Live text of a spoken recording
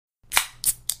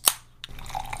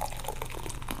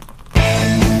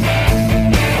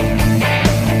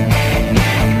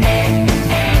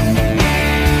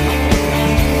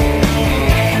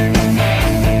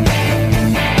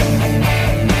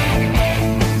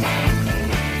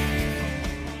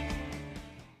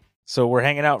So we're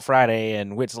hanging out Friday,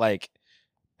 and Whit's like,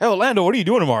 "Hey, Orlando, what are you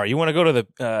doing tomorrow? You want to go to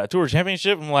the Tour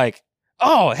Championship?" I'm like,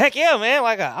 "Oh, heck yeah, man!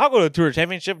 Like, I'll go to the Tour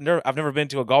Championship. I've never been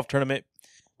to a golf tournament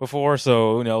before,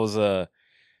 so it was a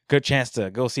good chance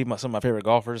to go see some of my favorite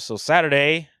golfers." So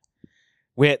Saturday,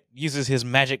 Whit uses his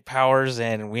magic powers,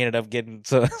 and we ended up getting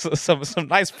some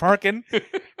nice parking,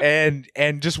 and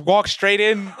just walked straight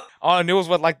in on. It was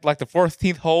like the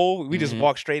 14th hole. We just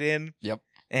walked straight in. Yep.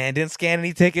 And didn't scan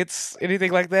any tickets,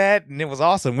 anything like that. And it was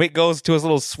awesome. Whit goes to his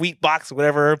little sweet box or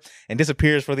whatever and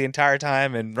disappears for the entire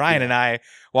time. And Ryan and I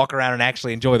walk around and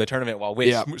actually enjoy the tournament while Whit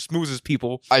smoozes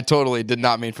people. I totally did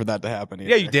not mean for that to happen either.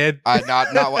 Yeah, you did.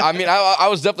 I mean, I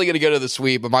was definitely going to go to the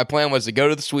suite, but my plan was to go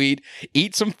to the suite,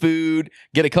 eat some food,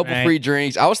 get a couple free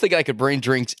drinks. I was thinking I could bring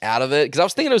drinks out of it because I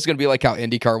was thinking it was going to be like how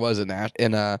IndyCar was in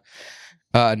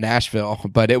Nashville,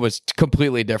 but it was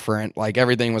completely different. Like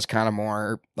everything was kind of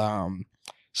more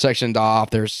sectioned off.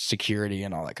 There's security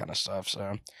and all that kind of stuff.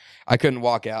 So I couldn't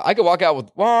walk out. I could walk out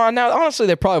with, well, now honestly,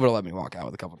 they probably would have let me walk out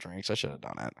with a couple drinks. I should have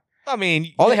done that. I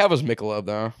mean, all they have was Michelob,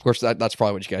 though. Of course, that's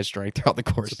probably what you guys drank throughout the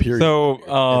course.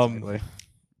 So,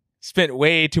 spent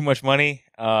way too much money.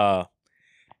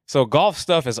 So golf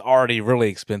stuff is already really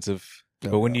expensive,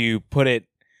 but when you put it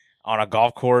on a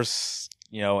golf course,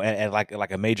 at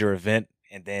like a major event,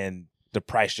 and then the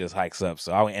price just hikes up.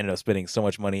 So I ended up spending so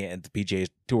much money at the PGA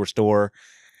Tour store.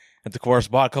 At the course,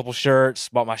 bought a couple shirts,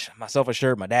 bought myself a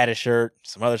shirt, my dad a shirt,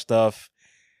 some other stuff.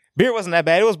 Beer wasn't that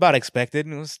bad. It was about expected.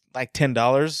 It was like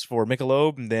 $10 for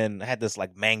Michelob, and then I had this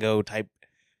like mango type,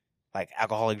 like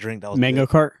alcoholic drink. That was Mango good.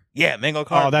 Cart? Yeah, Mango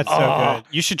Cart. Oh, that's so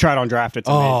good. You should try it on draft. It's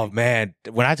amazing. Oh, man.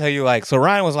 When I tell you, so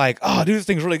Ryan was like, "Oh, dude, this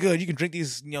thing's really good. You can drink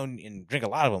these, and drink a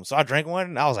lot of them." So I drank one,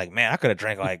 and I was like, man, I could have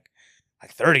drank like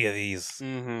 30 of these.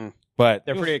 Mm-hmm. But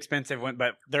they're pretty expensive,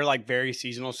 but they're like very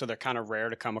seasonal, so they're kind of rare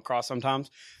to come across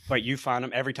sometimes. But you find them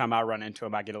every time I run into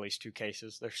them. I get at least 2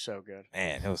 cases. They're so good.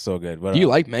 Man, it was so good. But, do you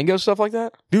like mango stuff like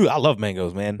that? Dude, I love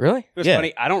mangoes, man. Really? It's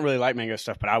funny. I don't really like mango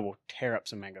stuff, but I will tear up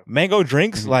some mango. Mango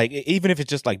drinks, even if it's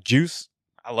just like juice,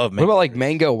 I love mango. What about like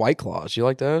mango White Claws? You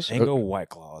like those? Mango White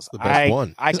Claws. The best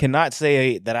one. I cannot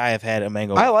say that I have had a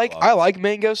mango. I like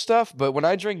mango stuff, but when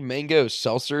I drink mango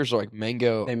seltzers or like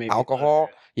mango alcohol,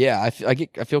 I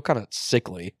feel kind of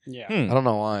sickly. Yeah, I don't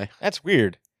know why. That's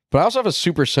weird. But I also have a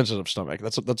super sensitive stomach.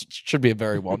 That should be a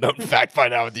very well known fact.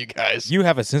 Find out with you guys. You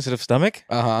have a sensitive stomach?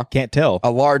 Can't tell.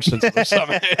 A large sensitive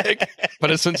stomach,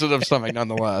 but a sensitive stomach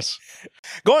nonetheless.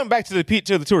 Going back to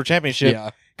the Tour Championship.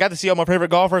 Yeah. Got to see all my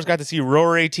favorite golfers. Got to see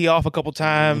Rory tee off a couple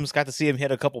times. Got to see him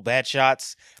hit a couple bad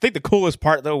shots. I think the coolest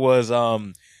part though was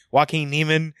Joaquin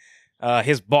Niemann.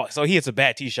 His ball. So he hits a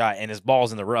bad tee shot and his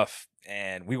ball's in the rough.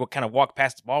 And we would kind of walk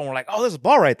past the ball and we're like, "Oh, there's a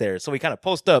ball right there." So we kind of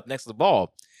post up next to the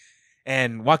ball.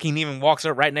 And Joaquin Niemann walks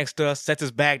up right next to us,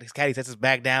 his caddy sets his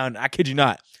bag down. I kid you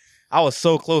not. I was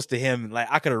so close to him. Like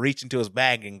I could have reached into his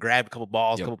bag and grabbed a couple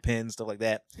balls, a couple pins, stuff like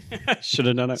that. Should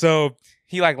have done it. So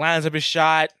he lines up his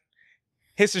shot.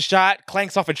 Hits a shot,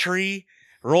 clanks off a tree,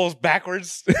 rolls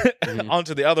backwards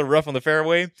onto the other rough on the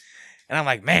fairway. And I'm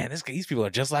like, man, these people are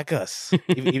just like us,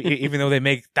 even though they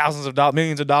make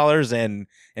millions of dollars and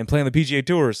play on the PGA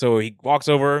Tour. So he walks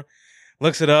over,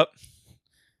 looks it up,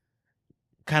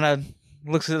 kind of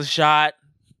looks at the shot,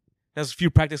 does a few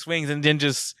practice swings, and then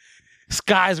just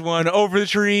skies one over the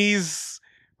trees.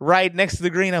 Right next to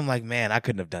the green, I'm like, man, I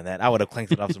couldn't have done that. I would have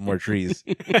clanked it off some more trees.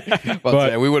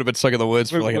 But we would have been stuck in the woods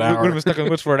for like an hour. We would have been stuck in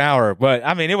the woods for an hour. But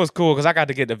I mean, it was cool because I got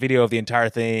to get the video of the entire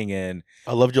thing, and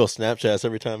I loved your Snapchats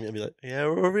every time. You'd be like, "Yeah,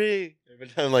 Rory." Every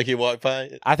time like he walked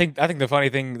by. I think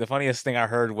the funniest thing I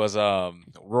heard was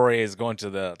Rory is going to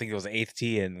I think it was the 8th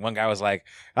tee, and one guy was like,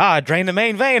 "Drain the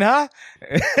main vein, huh?"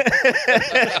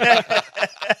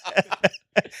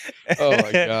 Oh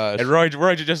my gosh! And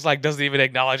Roy just doesn't even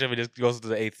acknowledge him and just goes to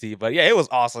the 8th tee. But yeah, it was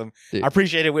awesome. Dude. I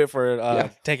appreciate it, Whit,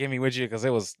 for taking me with you because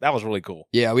that was really cool.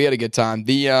 Yeah, we had a good time.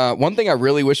 The one thing I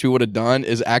really wish we would have done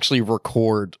is actually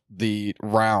record the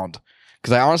round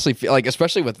because I honestly feel like,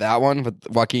 especially with that one with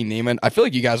Joaquin Niemann, I feel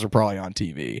like you guys were probably on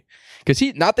TV because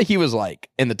not that he was like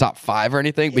in the top 5 or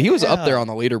anything, but he was up there on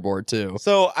the leaderboard too.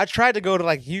 So I tried to go to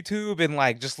like YouTube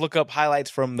and just look up highlights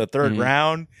from the third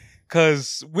round.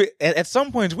 Because at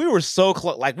some points we were so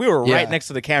close, we were right next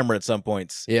to the camera at some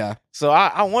points. Yeah. So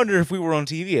I wonder if we were on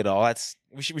TV at all.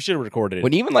 We should have recorded it.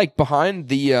 When even behind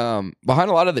a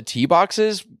lot of the tee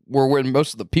boxes were where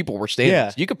most of the people were standing. Yeah.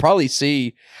 So you could probably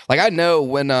see. I know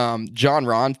when John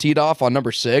Rahm teed off on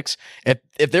number 6,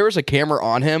 if there was a camera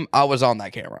on him, I was on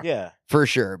that camera. Yeah, for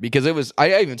sure. Because it was.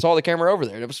 I even saw the camera over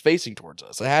there, and it was facing towards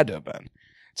us. It had to have been.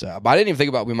 So, but I didn't even think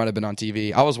about we might have been on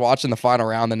TV. I was watching the final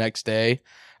round the next day.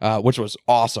 which was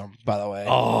awesome, by the way.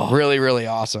 Oh. Really, really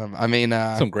awesome. I mean,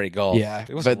 Some great golf. yeah,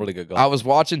 It was but some really good golf. I was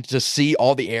watching to see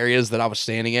all the areas that I was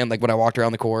standing in, like when I walked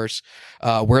around the course,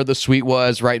 where the suite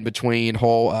was right in between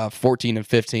hole 14 and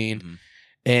 15. Mhm.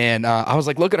 And I was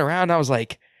like looking around, and I was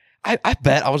like, I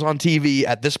bet I was on TV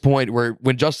at this point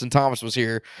when Justin Thomas was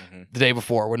here Mhm. the day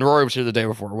before, when Rory was here the day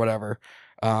before, whatever.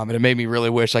 And it made me really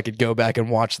wish I could go back and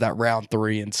watch that round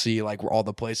 3 and see like all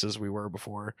the places we were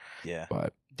before. Yeah.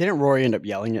 But Didn't Rory end up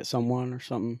yelling at someone or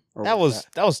something? Or That was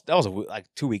like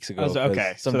 2 weeks ago. That was- 'cause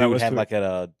okay, Some so that dude was had two- like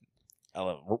a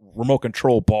remote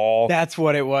control ball. That's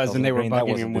what it was, That and they on were the green. That bugging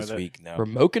wasn't him this with week. No.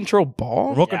 remote control ball,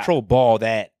 Remote Yeah. control ball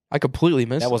that I completely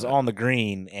missed. was on the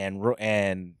green, and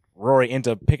Rory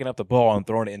ended up picking up the ball and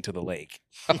throwing it into the lake.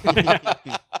 as he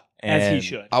And-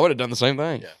 should. I would have done the same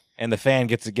thing. Yeah. And the fan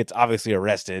gets obviously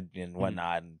arrested Mm. and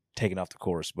whatnot and taken off the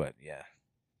course. But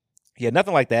yeah,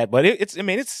 nothing like that. But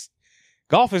it's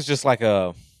golf is just like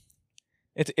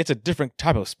it's a different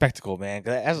type of spectacle, man.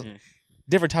 'Cause it has Mm-hmm. Mhm.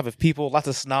 different type of people, lots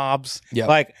of snobs. Yep.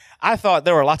 Like I thought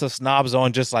there were lots of snobs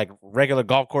on just like regular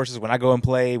golf courses when I go and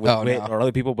play with Oh, Whit no. or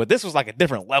other people, but this was like a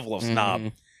different level of snob.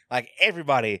 Mhm. Like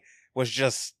everybody was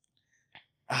just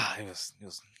it was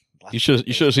You should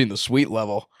have seen the suite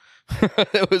level.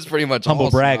 It was pretty much humble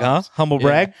all brag, snobs. huh? Humble Yeah.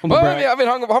 brag. Well, I mean,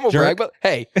 humble Jerk. brag, but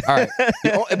hey, all right.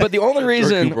 But the only Jerk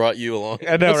reason who brought you along.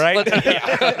 I know, right?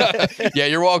 yeah,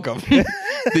 you're welcome.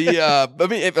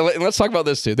 Let's talk about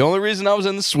this too. The only reason I was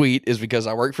in the suite is because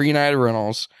I work for United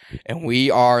Rentals, and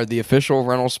we are the official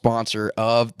rental sponsor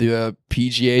of the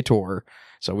PGA Tour.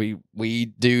 So we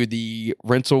do the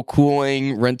rental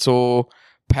cooling, rental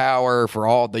power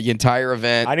for the entire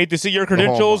event. I need to see your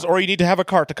credentials, or you need to have a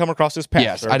cart to come across this path.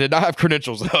 Yes, sir. I did not have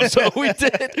credentials though, so we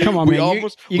did. Come on, we man.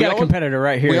 Almost, you we got a almost- competitor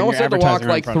right here. We and almost you're had to walk advertising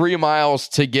right in like front of 3 miles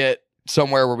to get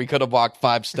somewhere where we could have walked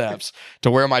 5 steps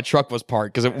to where my truck was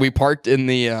parked, because we parked in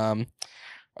the.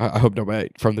 I hope nobody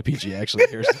from the PGA actually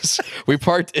hears this. We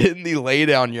parked in the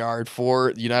laydown yard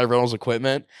for United Rentals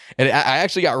equipment, and I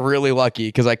actually got really lucky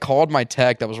because I called my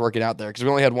tech that was working out there, because we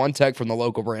only had one tech from the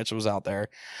local branch that was out there.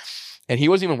 And he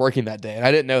wasn't even working that day, and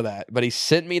I didn't know that. But he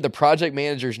sent me the project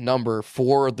manager's number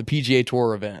for the PGA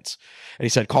Tour events. And he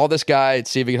said, call this guy and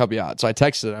see if he can help you out. So I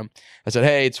texted him. I said,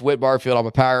 hey, it's Whit Barfield. I'm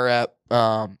a power rep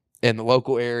in the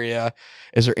local area.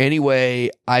 Is there any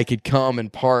way I could come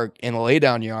and park in a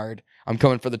laydown yard? I'm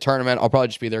coming for the tournament. I'll probably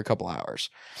just be there a couple hours.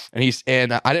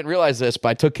 And I didn't realize this, but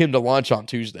I took him to lunch on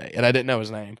Tuesday, and I didn't know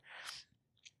his name.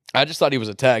 I just thought he was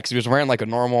a tech. He was wearing like a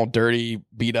normal, dirty,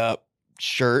 beat up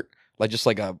shirt, like just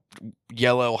like a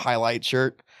yellow highlight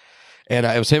shirt. And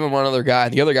it was him and one other guy.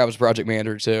 And the other guy was project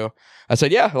manager too. I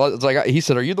said, yeah. It's like, he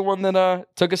said, are you the one that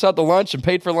took us out to lunch and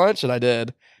paid for lunch? And I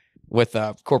did, with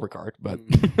a corporate card, but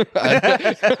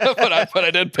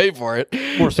I did pay for it.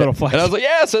 More subtle flex. And I was like,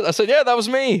 yeah. I said, yeah, that was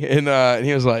me. And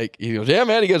he was like, yeah,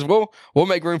 man. He goes, we'll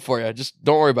make room for you. Just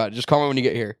don't worry about it. Just call me when you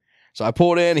get here. So I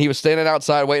pulled in. He was standing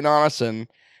outside waiting on us, and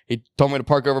he told me to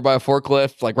park over by a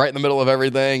forklift, like right in the middle of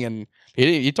everything. And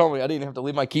he told me I didn't have to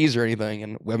leave my keys or anything.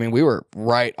 And I mean, we were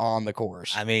right on the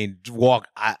course. I mean, walk.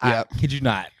 I kid you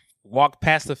not. Walk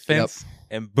past the fence,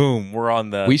 and boom, we're on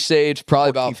the. We saved probably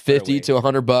about 14th 50 fairway.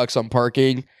 to $100 on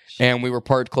parking, and we were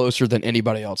parked closer than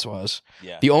anybody else was.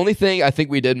 Yeah. The only thing I think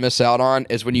we did miss out on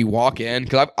is when you walk in,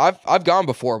 because I've gone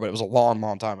before, but it was a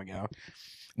long time ago.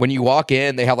 When you walk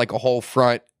in, they have like a whole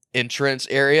front entrance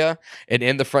area, and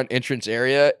in the front entrance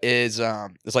area is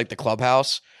it's like the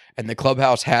clubhouse, and the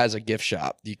clubhouse has a gift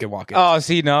shop you can walk in. Oh,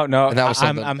 see, no. And that was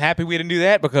I'm something- happy we didn't do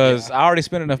that because I already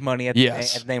spent enough money at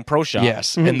Yes. the name Pro Shop.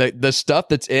 Yes, and the stuff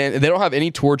that's in, they don't have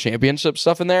any tour championship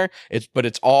stuff in there. But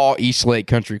it's all East Lake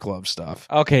Country Club stuff,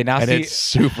 Okay, now and see, it's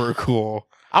super cool.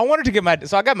 I wanted to get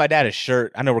I got my dad a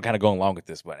shirt. I know we're kind of going along with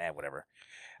this, but whatever.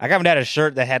 I got my dad a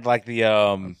shirt that had like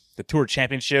the Tour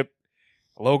Championship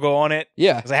logo on it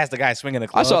Yeah, because it has the guy swinging the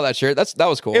club. I saw that shirt. That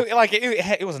was cool.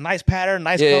 It was a nice pattern,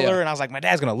 nice Yeah, color, yeah. and I was like, my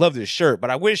dad's gonna love this shirt. But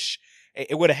I wish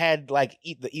it would have had like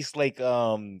the East Lake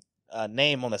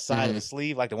name on the side of the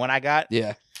sleeve, like the one I got.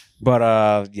 Yeah, But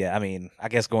I mean, I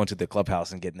guess going to the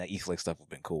clubhouse and getting that East Lake stuff would have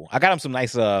been cool. I got him some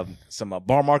nice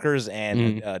bar markers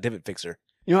and divot fixer.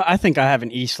 You know, I think I have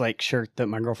an East Lake shirt that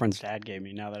my girlfriend's dad gave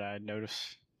me. Now that I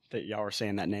noticed that y'all were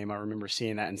saying that name, I remember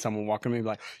seeing that and someone walking me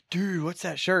like, "Dude, what's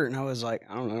that shirt?" And I was like,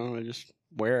 "I don't know, I just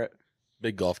wear it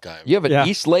Big golf guy. you have an Yeah.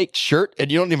 East Lake shirt,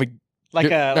 and you don't even like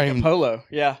You're not a even- polo."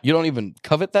 Yeah,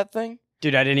 covet that thing.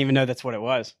 dude, I didn't even know that's what it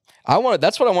was.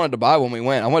 That's what I wanted to buy when we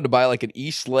went. I wanted to buy like an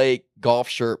East Lake golf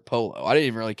shirt polo. I didn't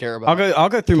even really care about I'll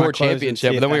go through my Tour clothes and Championship,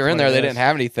 see but then if we were that's in what there. it They is. didn't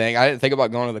have anything. I didn't think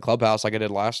about going to the clubhouse like I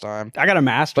did last time. I got a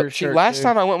Masters But see, shirt. last too.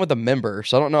 time I went with a member,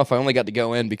 so I don't know if I only got to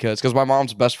go in because my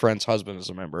mom's best friend's husband is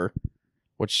a member.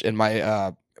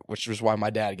 which was why my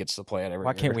dad gets to play it every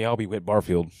Why year. can't we all be Whit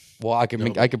Barfield? Well, I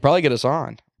could probably get us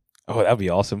on. Oh, that'd be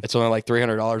awesome. It's only like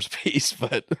 $300 a piece,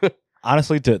 but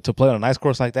Honestly, to play on a nice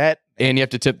course like that, and you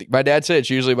have to tip. My dad said it's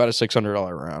usually about a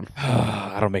 $600 round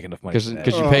I don't make enough money. because for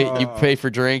that. you pay for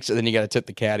drinks and then you got to tip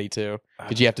the caddy too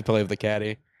because you have to play with the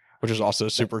caddy, which is also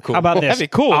super cool. How about this?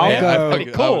 That'd be cool, I'll man. go, That'd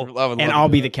be cool. and I'll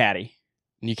be the caddy.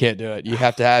 You can't do it. You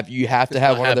have to have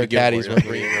one of their caddies with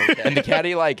you, and the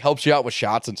caddy like helps you out with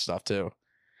shots and stuff too.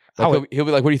 I Like, would- he'll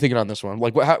be like, "What are you thinking on this one?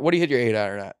 Like, what do you hit your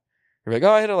 8-iron at?" You're like,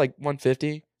 "Oh, I hit it like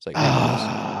 150." It's like,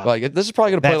 like this is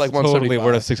probably gonna play That's like totally 175.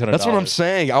 worth $600. That's what I'm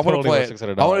saying. I want to Totally play worth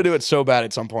it. $600. I want to do it so bad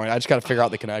at some point. I just got to figure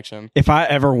out the connection. If I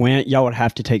ever went, y'all would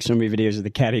have to take so many videos of the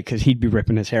caddy because he'd be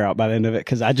ripping his hair out by the end of it.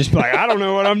 Because I'd just be like, I don't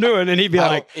know what I'm doing, and he'd be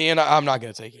like, Ian, I'm not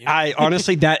gonna take you. I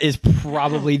honestly, that is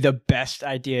probably the best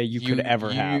idea you could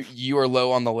ever have. You are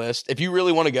low on the list. If you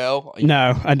really want to go,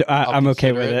 No, I'm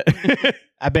okay with consider it.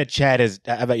 I bet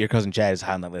I bet your cousin Chad is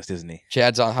high on that list, isn't he?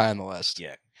 Chad's on high on the list.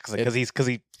 Yeah, because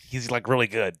he's like really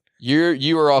good.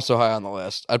 You are also high on the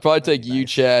list. I'd probably take you, Nice.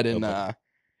 Chad, and Okay.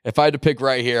 if I had to pick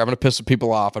right here, I'm gonna piss some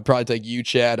people off. I'd probably take you,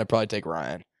 Chad. I'd probably take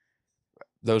Ryan.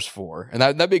 Those four, and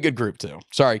that'd be a good group too.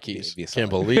 Sorry, Keys. Can't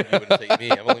believe you wouldn't take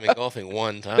me. I've only been golfing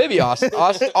one time. Maybe Austin.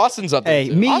 Austin's up there. Hey,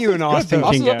 too. me, you, and Austin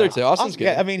Austin's can up there go. too. Austin's good.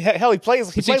 Yeah, I mean, hell, he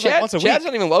plays. He See, plays Chad, like once a Chad's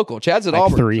week. not even local. Chad's at Like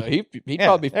Auburn. 3. So he'd Yeah,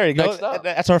 probably be there you go. next up.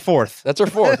 That's our fourth. That's our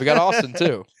fourth. We got Austin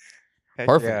too.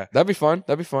 Perfect. Yeah. That'd be fun.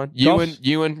 Golf-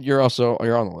 Ewan, you're on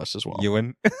the list as well.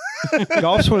 Ewan.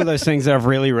 Golf's one of those things that I've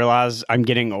really realized I'm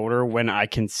getting older when I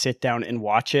can sit down and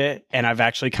watch it. And I've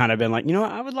actually kind of been like, you know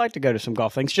what? I would like to go to some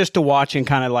golf things just to watch and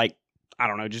kind of like, I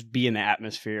don't know, just be in the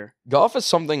atmosphere. Golf is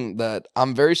something that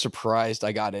I'm very surprised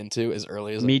I got into as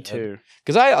early as I Me did. too.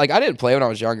 Because I didn't play when I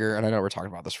was younger, and I know we're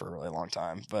talking about this for a really long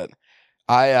time, but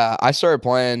I started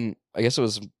playing. I guess it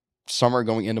was summer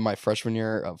going into my freshman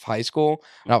year of high school,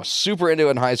 and I was super into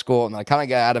it in high school, and I kind of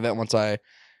got out of it once I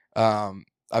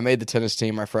made the tennis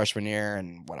team my freshman year,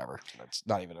 and whatever. That's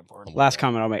not even important. Last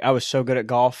comment I'll make. I was so good at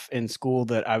golf in school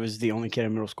that I was the only kid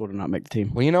in middle school to not make the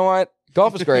team. Well, you know what?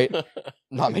 Golf is great.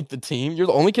 Not make the team. You're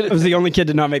the only kid. I was the only kid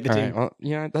to not make the All team. right, well,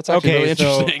 yeah, that's actually Okay, really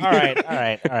so interesting. all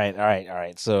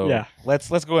right. So Yeah. let's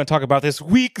go ahead and talk about this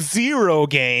week 0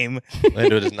 game.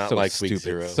 Lando does not So like stupid. week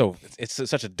 0. So it's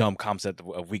such a dumb concept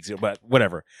of week 0, but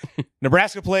whatever.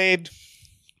 Nebraska played.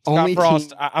 Scott Only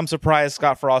Frost. team- I'm surprised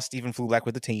Scott Frost even flew back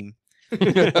with the team.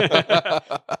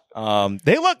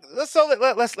 They look.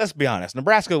 Let's be honest.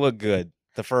 Nebraska looked good.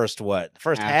 The first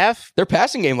half? Their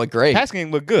passing game looked great. Passing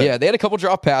game looked good. Yeah, they had a couple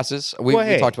drop passes. We Well,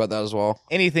 hey. talked about that as well.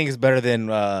 Anything is better than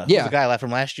who's Yeah. the guy left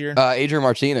from last year. Adrian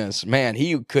Martinez, man,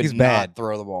 he could He's not bad.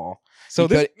 throw the ball. So he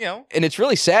this, could- And it's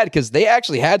really sad because they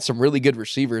actually had some really good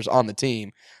receivers on the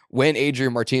team when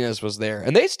Adrian Martinez was there.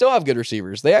 And they still have good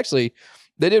receivers. They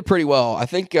did pretty well. I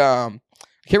think, I can't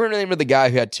remember the name of the guy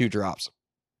who had 2 drops.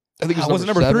 I think it Was it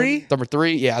number 7. 3? Number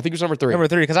 3? Yeah, I think it was number 3. Number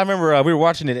 3, because I remember we were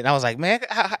watching it and I was like, man,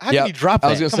 how Yep. can you drop that? I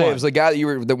was going to Come say, on. it was the guy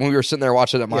that when we were sitting there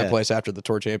watching at my Yeah. place after the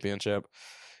tour championship.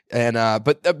 And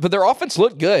but their offense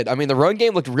looked good. I mean, the run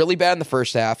game looked really bad in the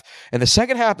first half. And the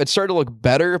second half, it started to look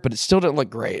better, but it still didn't look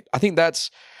great. I think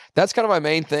that's kind of my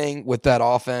main thing with that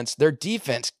offense. Their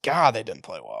defense, God, they didn't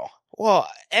play well. Well,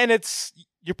 and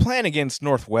you're playing against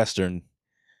Northwestern,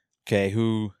 okay,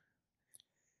 who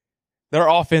their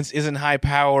offense isn't high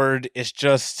powered. It's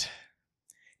just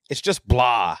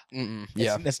blah.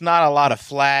 Yeah, It's not a lot of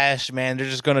flash, man. They're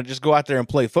just gonna go out there and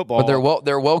play football. but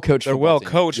they're well coached. They're football well team.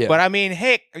 coached. Yeah. But I mean,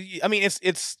 heck, I mean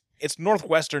it's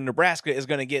Northwestern. Nebraska is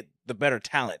gonna get the better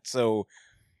talent. So,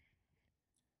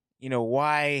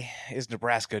 why is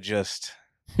Nebraska just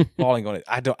falling on it?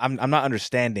 I'm not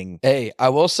understanding. Hey, I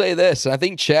will say this, and I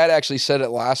think Chad actually said it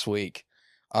last week.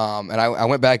 And I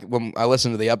went back when I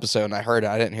listened to the episode and I heard it.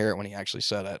 I didn't hear it when he actually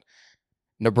said it.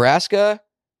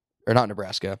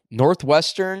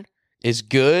 Northwestern is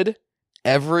good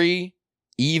every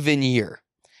even year.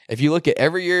 If you look at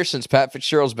every year since Pat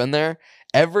Fitzgerald's been there,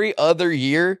 every other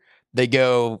year they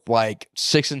go like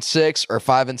 6-6 or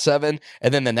 5-7,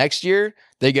 and then the next year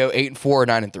they go 8-4 or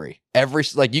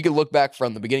 9-3. You can look back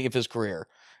from the beginning of his career,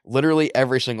 literally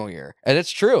every single year, and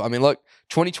it's true. I mean, look,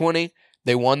 2020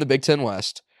 they won the Big Ten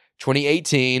West.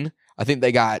 2018, I think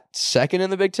they got second in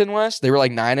the Big Ten West. They were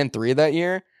like 9-3 that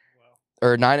year,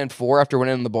 or 9-4 after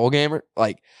winning the bowl game.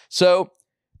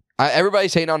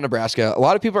 Everybody's hating on Nebraska. A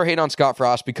lot of people are hating on Scott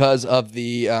Frost because of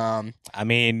the I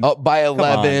mean, up by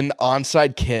 11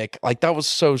 onside kick. Like that was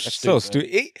so it's stupid. so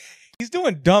stupid. He's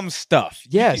doing dumb stuff.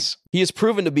 Yes, he has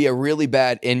proven to be a really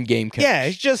bad in-game coach. Yeah,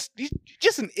 he's just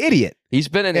an idiot. He's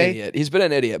been an idiot. He's been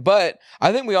an idiot. But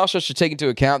I think we also should take into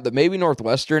account that maybe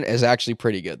Northwestern is actually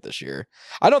pretty good this year.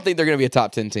 I don't think they're going to be a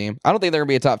top 10 team. I don't think they're going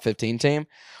to be a top 15 team.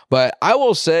 But I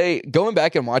will say, going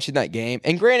back and watching that game,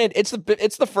 and granted, it's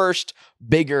the first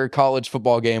bigger college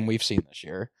football game we've seen this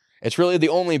year. It's really the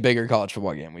only bigger college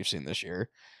football game we've seen this year.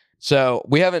 So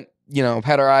we haven't,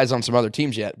 had our eyes on some other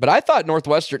teams yet. But I thought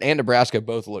Northwestern and Nebraska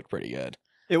both looked pretty good.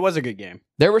 It was a good game.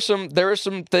 There were some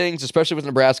things, especially with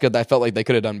Nebraska, that I felt like they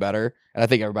could have done better. And I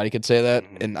think everybody could say that.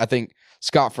 And I think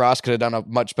Scott Frost could have done a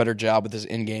much better job with his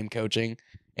in-game coaching.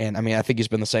 And I think he's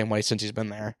been the same way since he's been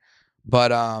there.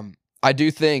 But I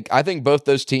think both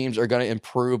those teams are going to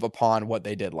improve upon what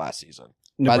they did last season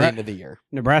by the end of the year.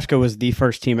 Nebraska was the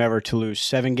first team ever to lose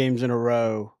 7 games in a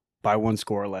row by 1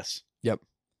 score or less. Yep.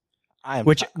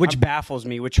 Which baffles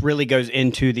me, which really goes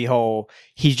into the whole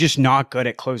he's just not good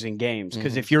at closing games.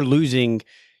 Because if you're losing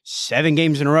 7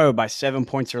 games in a row by 7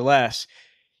 points or less,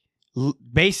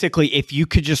 basically, if you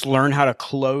could just learn how to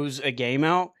close a game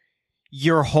out,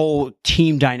 your whole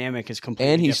team dynamic is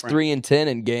completely And he's different. 3-10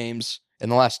 in games in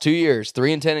the last 2 years.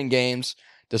 3-10 in games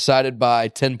decided by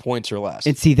 10 points or less.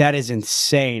 And see, that is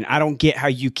insane. I don't get how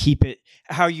you keep it,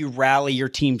 how you rally your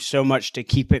team so much to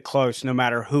keep it close, no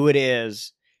matter who it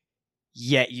is,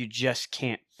 yet you just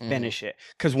can't finish it.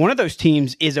 Because one of those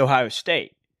teams is Ohio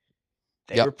State.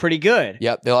 They were pretty good.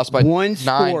 Yep, they lost by 1 9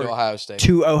 score to Ohio State.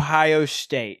 to Ohio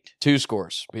State. 2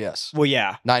 scores, yes. Well,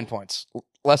 yeah. 9 points.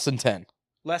 Less than 10.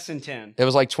 Less than 10. It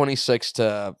was like 26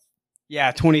 to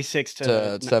 26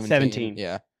 to 17.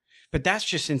 Yeah. But that's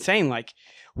just insane. Like,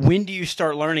 when do you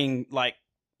start learning, like,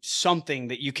 something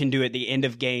that you can do at the end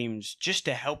of games just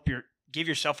to help give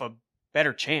yourself a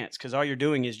better chance? Because all you're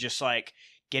doing is just, like,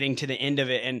 getting to the end of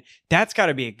it. And that's got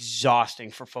to be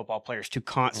exhausting for football players to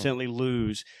constantly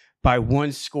lose by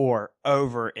 1 score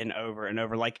over and over and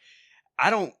over. Like,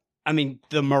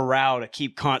 the morale to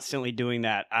keep constantly doing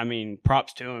that,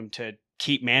 props to him to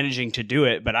keep managing to do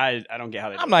it, but I don't get how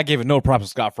they do it. I'm not giving no props to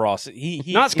Scott Frost.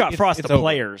 Not Scott Frost, it's the over.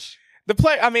 players. The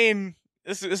play.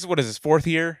 This is what is his 4th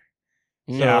year.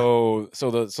 Yeah. So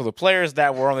the players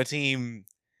that were on the team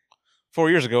 4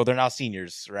 years ago, they're now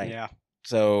seniors, right? Yeah.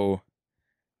 So,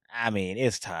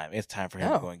 it's time. It's time for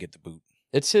him to go and get the boot.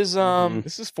 It's his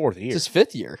This is 4th year. it's his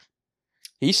 5th year.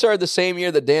 He started the same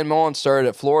year that Dan Mullen started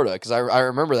at Florida, because I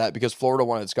remember that because Florida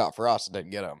wanted Scott Frost and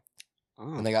didn't get him.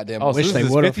 And they got Dan Mullen. so this is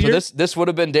his 5th So year? this would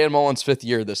have been Dan Mullen's 5th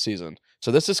year this season.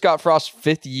 So this is Scott Frost's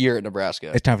 5th year at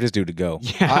Nebraska. It's time for this dude to go.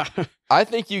 Yeah. I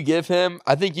think you give him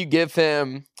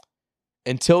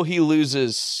until he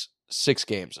loses 6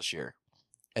 games this year,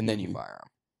 and then you fire him.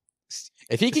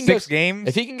 If he can 6 go games.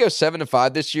 If he can go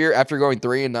 7-5 this year after going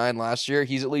 3-9 last year,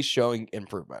 he's at least showing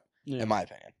improvement, Yeah. in my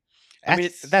opinion.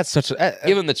 that's such a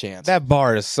Give him the chance. that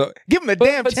bar is so. Give him a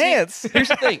damn but see, chance. Here's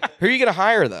the thing: who are you going to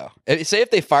hire though? Say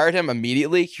if they fired him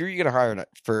immediately, who are you going to hire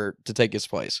to take his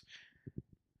place?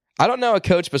 I don't know a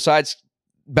coach besides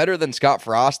better than Scott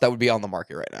Frost that would be on the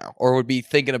market right now, or would be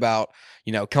thinking about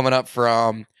coming up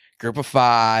from Group of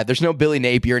 5. There's no Billy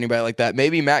Napier or anybody like that.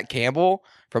 Maybe Matt Campbell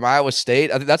from Iowa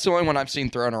State. I think that's the only one I've seen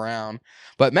thrown around.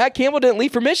 But Matt Campbell didn't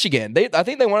leave for Michigan. I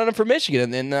think they wanted him for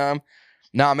Michigan, and then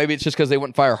maybe it's just because they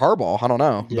wouldn't fire Harbaugh. I don't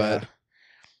know, but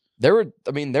there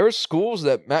were schools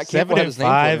that Matt Campbell had his name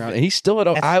thrown around, and he's still at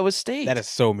Iowa State. That is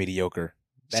so mediocre.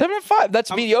 7-5.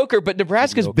 That's mediocre, but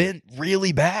Nebraska's been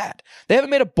really bad. They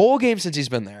haven't made a bowl game since he's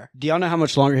been there. Do y'all know how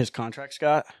much longer his contract's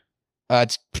got?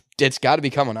 It's got to be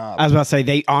coming up. I was about to say,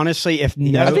 they honestly, if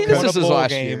no I think coach, this is his bowl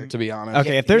last game. year, to be honest.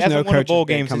 Okay, if there's no won a coaches bowl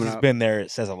been game since coming he's up. been there,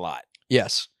 it says a lot.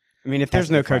 Yes. if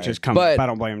there's no coaches coming But up, I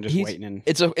don't blame him just he's- waiting. And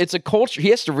It's a culture.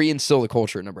 He has to reinstill the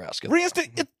culture in Nebraska.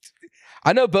 Reinstill.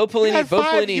 I know Bo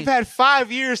Pelini. You've had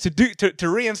 5 years to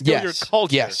reinstill your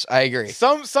culture. Yes, I agree.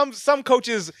 Some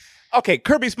coaches. Okay,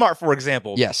 Kirby Smart, for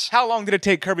example. Yes. How long did it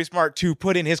take Kirby Smart to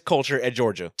put in his culture at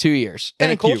Georgia? 2 years. And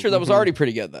a Thank you. culture that was already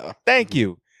pretty good, though. Thank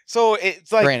you. So it's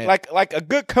Granted. like a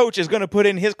good coach is going to put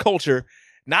in his culture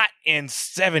not in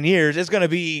 7 years. It's going to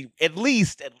be at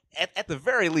least at the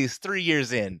very least 3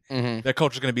 years in. Mm-hmm. Their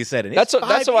culture's going to be set in. That's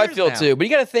how I feel, now. too. But you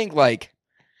got to think,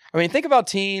 think about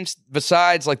teams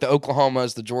besides, the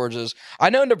Oklahomas, the Georgias. I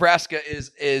know Nebraska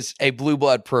is a blue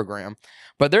blood program,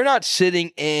 but they're not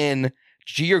sitting in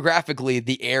geographically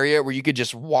the area where you could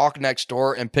just walk next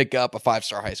door and pick up a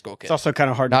 5-star high school kid. it's also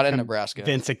kind of hard Not to in Nebraska.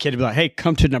 convince a kid to be like, hey,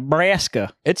 come to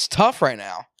Nebraska. It's tough right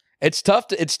now. It's tough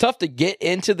to get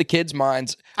into the kids'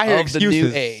 minds I hear of the new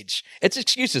excuses. age. It's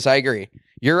excuses. I agree.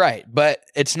 You're right, but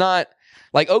it's not.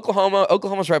 Like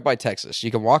Oklahoma's right by Texas.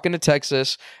 You can walk into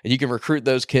Texas and you can recruit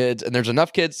those kids. And there's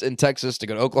enough kids in Texas to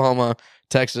go to Oklahoma,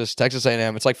 Texas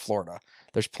A&M. It's like Florida.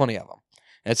 There's plenty of them.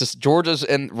 And it's just Georgia's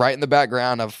right in the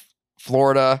background of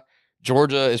Florida.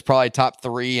 Georgia is probably top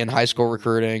 3 in high school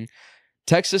recruiting.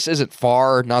 Texas isn't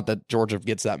far. Not that Georgia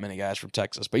gets that many guys from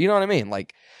Texas, but you know what I mean?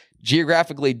 Like,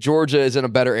 geographically, Georgia is in a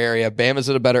better area. Bama's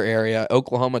in a better area.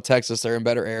 Oklahoma, Texas, they're in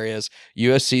better areas.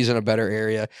 USC's in a better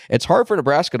area. It's hard for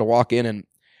Nebraska to walk in and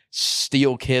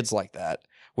steal kids like that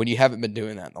when you haven't been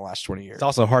doing that in the last 20 years. It's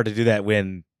also hard to do that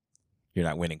when you're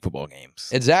not winning football games.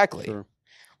 Exactly. Sure.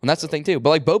 And that's the thing, too. But,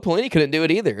 like, Bo Pelini couldn't do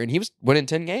it either, and he was winning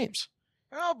 10 games.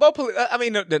 Oh, I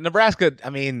mean, Nebraska. I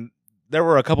mean, there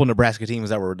were a couple of Nebraska teams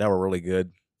that were really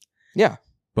good. Yeah,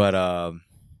 but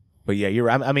yeah, you're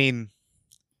right. I mean,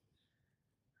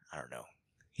 I don't know.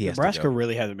 Nebraska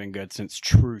really hasn't been good since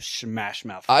true smash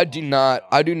mouth. I do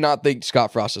not think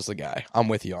Scott Frost is the guy. I'm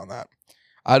with you on that.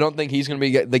 I don't think he's going to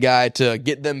be the guy to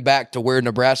get them back to where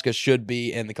Nebraska should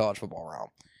be in the college football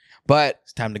realm. But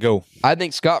it's time to go. I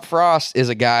think Scott Frost is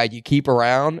a guy you keep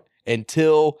around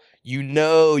until you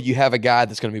know you have a guy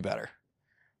that's going to be better.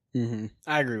 Mm-hmm.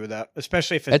 I agree with that,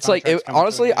 especially if it's like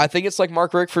honestly, I think it's like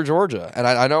Mark Richt for Georgia, and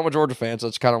I know I'm a Georgia fan, so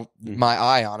it's kind of my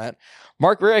eye on it.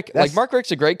 Mark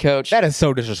Richt's a great coach. That is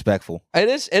so disrespectful. It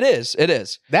is. That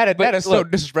is so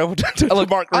disrespectful to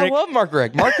Mark Richt. I love Mark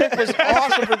Richt. Mark Richt was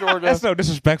awesome for Georgia. That's so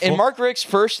disrespectful. In Mark Richt's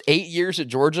first 8 years at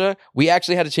Georgia, we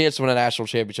actually had a chance to win a national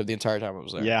championship the entire time I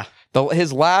was there. Yeah.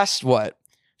 His last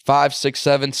 5, 6,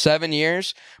 7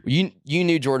 years, you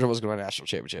knew Georgia was going to win a national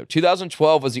championship.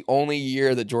 2012 was the only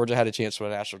year that Georgia had a chance to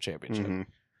win a national championship,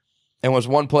 and was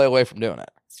one play away from doing it.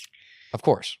 Of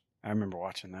course. I remember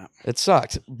watching that. It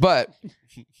sucked. But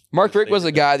Mark Richt was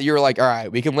a guy that you were like, all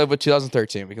right, we can live with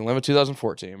 2013. We can live with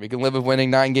 2014. We can live with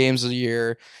winning 9 games a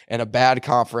year in a bad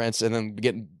conference and then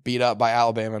getting beat up by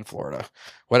Alabama and Florida.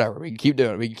 Whatever. We can keep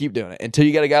doing it. Until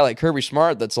you get a guy like Kirby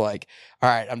Smart that's like, all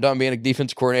right, I'm done being a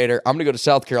defensive coordinator. I'm going to go to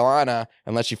South Carolina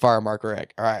unless you fire Mark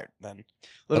Richt. All right, then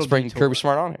let's bring Kirby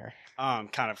Smart on here.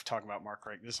 Kind of talking about Mark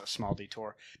Richt. This is a small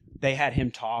detour. They had him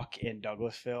talk in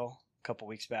Douglasville a couple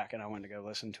weeks back, and I went to go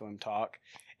listen to him talk.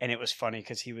 And it was funny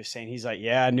because he was saying, he's like,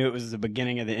 yeah, I knew it was the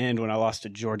beginning of the end when I lost to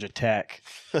Georgia Tech.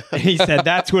 And he said,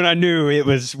 that's when I knew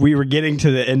we were getting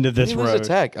to the end of this road. He was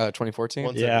at Tech, 2014?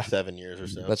 Once every 7 years or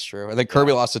so. That's true. I think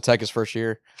Kirby lost to Tech his first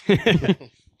year.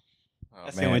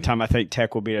 That's the only time I think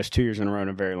Tech will beat us 2 years in a row in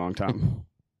a very long time.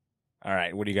 All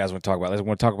right, what do you guys want to talk about? Let's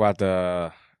want to talk about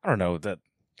the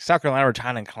South Carolina or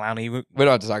China and Clowney. We don't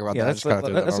have to talk about that.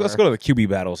 Let's go to the QB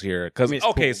battles here.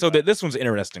 This one's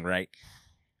interesting, right?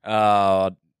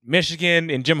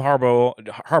 Michigan and Jim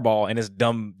Harbaugh and his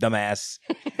dumbass.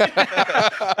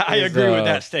 I agree with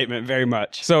that statement very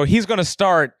much. So he's going to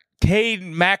start Cade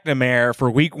McNamara for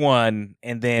week 1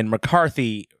 and then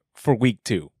McCarthy for week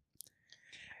 2.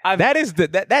 That is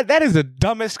the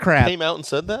dumbest crap. Came out and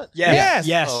said that?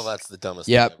 Yes. Oh, that's the dumbest.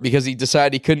 Yeah, thing ever. because he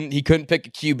decided he couldn't pick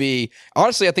a QB.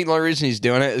 Honestly, I think the only reason he's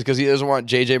doing it is because he doesn't want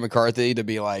JJ McCarthy to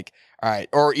be like, all right,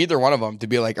 or either one of them to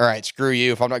be like, all right, screw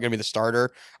you. If I'm not going to be the starter,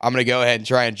 I'm going to go ahead and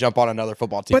try and jump on another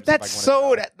football team. But that's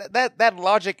so that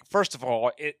logic. First of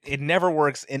all, it never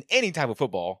works in any type of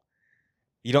football.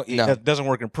 You don't. No. It doesn't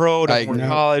work in pro. Doesn't work in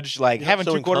college. Like having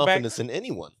 2 quarterbacks. Confidence in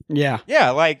anyone. Yeah,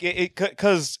 like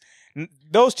because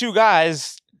those 2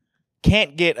 guys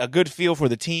can't get a good feel for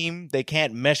the team. They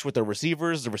can't mesh with the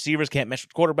receivers. The receivers can't mesh with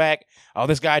the quarterback. Oh,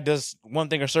 this guy does one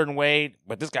thing a certain way,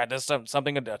 but this guy does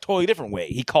something a totally different way.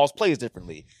 He calls plays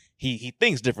differently. He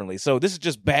thinks differently. So this is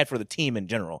just bad for the team in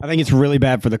general. I think it's really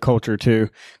bad for the culture too.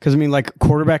 Because I mean, like,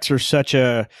 quarterbacks are such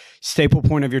a staple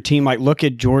point of your team. Like, look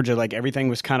at Georgia. Like, everything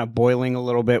was kind of boiling a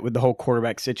little bit with the whole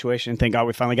quarterback situation. Thank God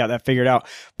we finally got that figured out.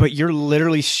 But you're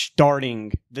literally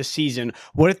starting the season.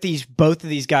 What if both of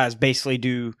these guys basically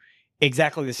do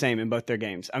exactly the same in both their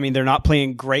games? I mean, they're not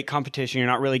playing great competition. You're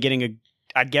not really getting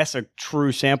a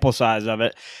true sample size of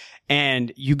it.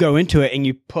 And you go into it and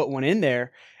you put one in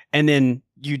there, and then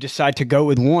you decide to go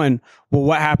with one. Well,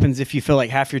 what happens if you feel like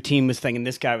half your team was thinking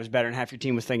this guy was better and half your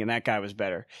team was thinking that guy was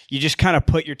better? You just kind of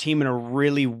put your team in a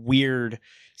really weird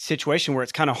situation where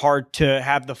it's kind of hard to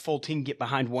have the full team get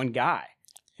behind one guy.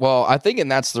 Well, I think,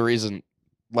 and that's the reason,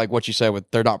 like what you said,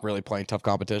 with they're not really playing tough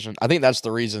competition. I think that's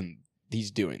the reason he's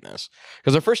doing this,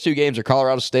 because their first 2 games are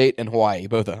Colorado State and Hawaii,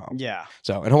 both at home. Yeah.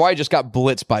 So, and Hawaii just got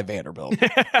blitzed by Vanderbilt.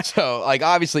 So, like,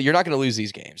 obviously, you're not going to lose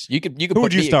these games. You could. Who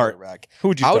would you start? I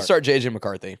would start JJ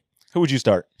McCarthy. Who would you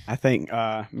start? I think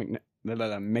McNamara.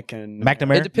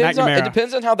 It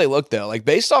depends on how they look, though. Like,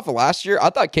 based off of last year,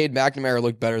 I thought Cade McNamara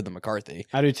looked better than McCarthy.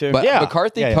 I do too. But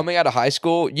McCarthy coming out of high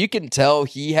school, you can tell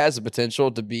he has the potential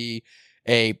to be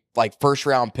a like first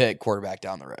round pick quarterback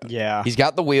down the road. Yeah. He's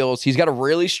got the wheels. He's got a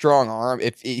really strong arm.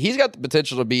 If he's got the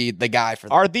potential to be the guy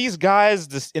for. Are these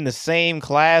guys in the same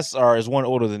class, or is one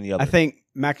older than the other? I think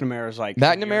McNamara's like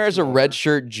McNamara's a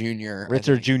redshirt junior.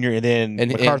 Richard Jr. and then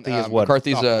McCarthy is what?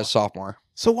 McCarthy's a sophomore.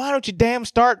 So why don't you damn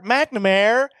start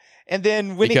McNamara, and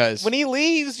then when Because- he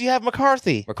leaves, you have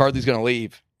McCarthy? McCarthy's going to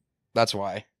leave. That's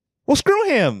why. Well, screw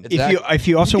him. Exactly. If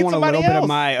you also Get want a somebody little bit of else.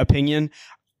 my opinion,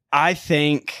 I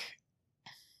think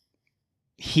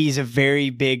he's a very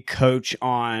big coach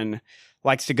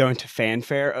likes to go into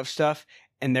fanfare of stuff,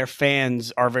 and their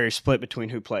fans are very split between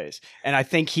who plays. And I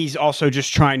think he's also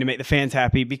just trying to make the fans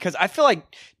happy, because I feel like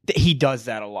he does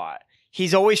that a lot.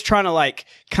 He's always trying to like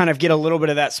kind of get a little bit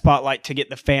of that spotlight to get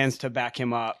the fans to back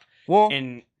him up. Well,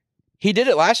 And he did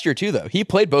it last year too, though. He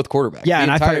played both quarterbacks. yeah, the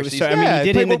and I thought entire it was so. season. I mean, Yeah, he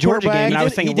did play it in the with Georgia quarterback. game, and I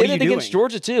was He thinking, did what are it you doing? against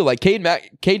Georgia too. Like Cade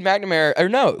McNamara, or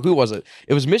no, who was it?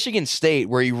 It was Michigan State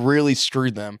where he really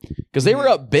screwed them because they were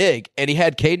up big, and he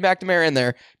had Cade McNamara in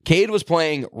there. Cade was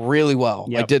playing really well,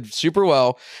 Yep. like did super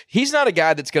well. He's not a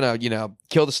guy that's gonna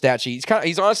kill the stat sheet.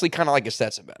 He's honestly kind of like a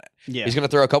Stetson Bennett. Yeah. He's gonna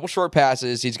throw a couple short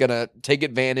passes. He's gonna take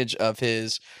advantage of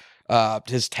his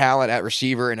talent at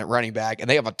receiver and at running back, and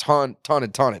they have a ton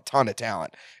of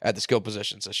talent at the skill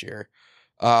positions this year.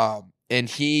 And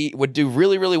he would do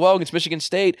really, really well against Michigan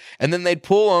State, and then they'd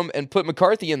pull him and put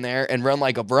McCarthy in there and run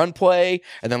like a run play,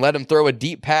 and then let him throw a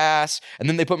deep pass, and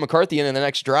then they put McCarthy in the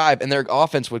next drive, and their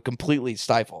offense would completely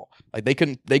stifle. Like they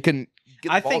couldn't. Get the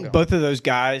I ball think going. both of those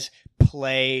guys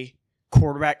play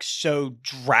quarterbacks so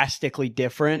drastically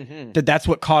different Mhm. that's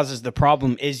what causes the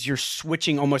problem. Is you're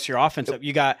switching almost your offense up.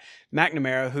 You got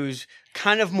McNamara, who's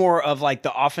kind of more of like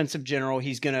the offensive general.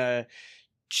 He's gonna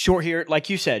short here, like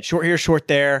you said, short here, short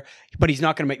there, but he's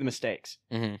not gonna make the mistakes.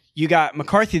 Mhm. You got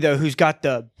McCarthy though, who's got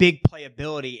the big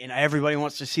playability, and everybody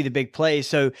wants to see the big plays.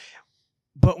 So,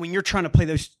 but when you're trying to play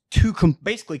those two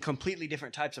basically completely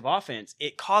different types of offense,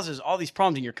 it causes all these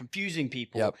problems, and you're confusing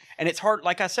people. Yep. And it's hard,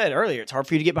 like I said earlier, it's hard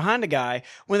for you to get behind a guy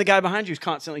when the guy behind you is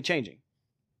constantly changing.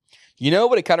 You know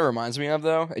what it kind of reminds me of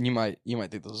though, and you might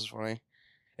think this is funny.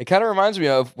 It kind of reminds me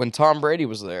of when Tom Brady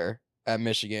was there at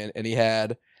Michigan, and he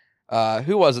had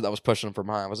who was it that was pushing him from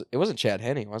behind? It wasn't Chad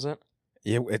Henne, was it?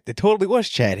 It totally was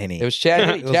Chad Henne. It was Chad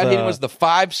Henne. It was, Chad Henne was the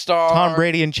 5-star Tom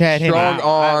Brady and Chad Henne.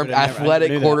 strong-armed, I would've never knew athletic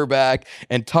that. quarterback,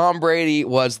 and Tom Brady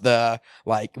was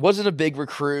wasn't a big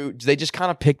recruit. They just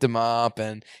kind of picked him up,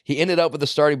 and he ended up with the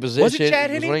starting position. Chad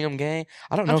He was Henne? winning them game.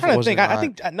 I don't know I'm if trying it to was. think. or I not.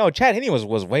 think no. Chad Henne was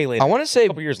way later. I want to a say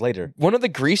couple years later. one of the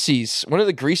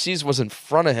Greasies was in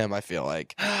front of him. I feel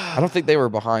like I don't think they were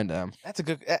behind him. That's a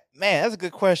good man. That's a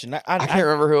good question. I can't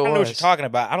remember who I it know what you're was. talking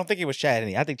about. I don't think it was Chad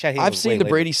Henne. I think Chad Henne. I've was seen way the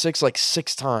later. Brady Six like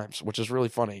 6 times, which is really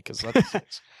funny because that's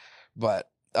 6. But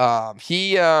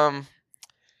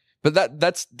but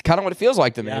that's kind of what it feels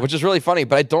like to me, Yeah. which is really funny.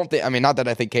 But I don't think. I mean, not that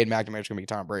I think Cade McNamara is going to be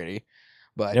Tom Brady,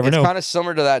 but Never it's know. kind of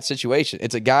similar to that situation.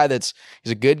 It's a guy he's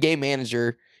a good game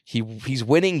manager. He's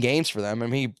winning games for them. I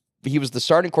mean, he was the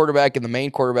starting quarterback and the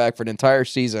main quarterback for an entire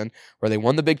season where they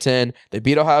won the Big Ten. They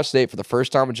beat Ohio State for the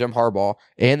first time with Jim Harbaugh,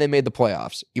 and they made the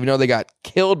playoffs, even though they got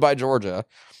killed by Georgia.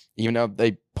 Even though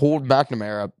they pulled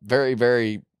McNamara very,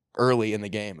 very early in the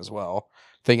game as well,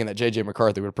 thinking that J.J.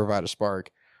 McCarthy would provide a spark.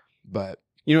 But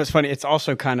You know what's funny? It's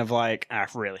also kind of like, I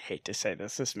really hate to say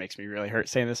this. This makes me really hurt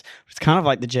saying this. But it's kind of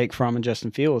like the Jake Fromm and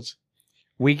Justin Fields.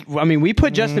 We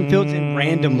put Justin Fields in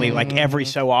randomly, like every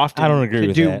so often. I don't agree to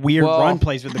with do that. weird Well- run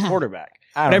plays with the quarterback.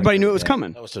 I But don't everybody agree knew it with was that.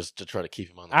 coming. That was just to try to keep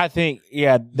him on. I think,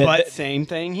 yeah. But same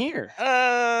thing here.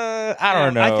 I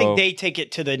don't know. I think they take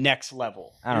it to the next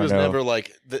level. I He don't was know. never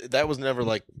like that was never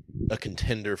like a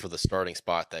contender for the starting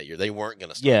spot that year. They weren't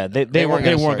going to start. Yeah, they weren't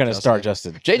going to start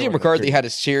Justin. Justin. J.J. McCarthy had a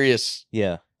serious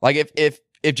Yeah. like if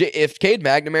Cade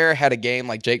McNamara had a game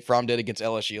like Jake Fromm did against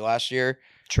LSU last year,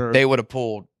 Sure. they would have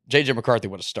pulled J.J. McCarthy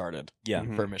would have started Yeah.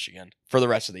 for Michigan for the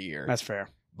rest of the year. That's fair.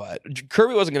 But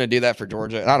Kirby wasn't going to do that for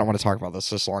Georgia. And I don't want to talk about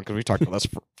this long because we've talked about this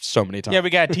for so many times. Yeah, we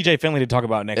got TJ Finley to talk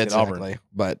about next at Auburn. Exactly.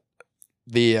 But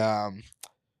the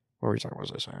what were we talking about?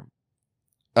 What was I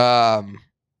saying?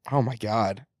 Oh my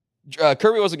God.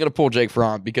 Kirby wasn't going to pull Jake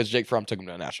Fromm because Jake Fromm took him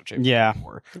to a national championship Yeah.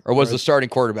 before, or was the starting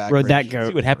quarterback. Rode for that Michigan. See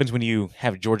goat. what happens when you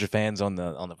have Georgia fans on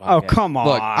the podcast. Oh, come on.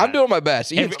 Look, I'm doing my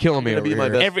best. Ian's killing me I'm over going to be my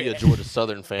here. best to be a Georgia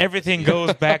Southern fan. Everything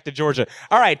goes back to Georgia.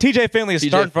 All right, TJ Finley is TJ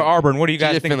starting for Finley. Auburn. What do you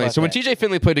guys TJ think Finley. about So when that? TJ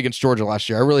Finley played against Georgia last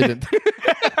year, I really didn't.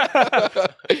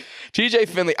 TJ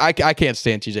Finley, I can't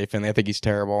stand TJ Finley. I think he's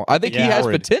terrible. I think he Yeah. has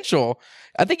Horrid. potential.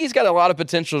 I think he's got a lot of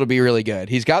potential to be really good.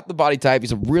 He's got the body type.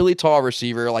 He's a really tall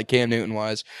receiver like Cam Newton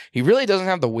was. He really doesn't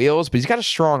have the wheels, but he's got a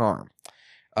strong arm.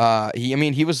 He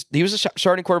was a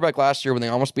starting quarterback last year when they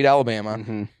almost beat Alabama.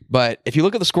 Mhm. But if you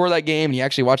look at the score of that game and you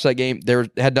actually watch that game,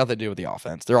 it had nothing to do with the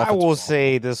offense. Their I offense will was awful.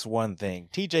 say this one thing.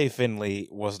 TJ Finley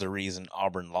was the reason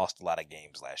Auburn lost a lot of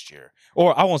games last year.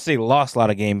 Or I won't say lost a lot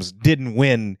of games, didn't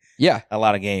win Yeah, a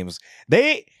lot of games.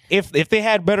 If they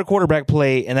had better quarterback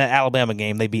play in that Alabama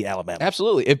game, they beat Alabama.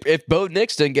 absolutely. If Bo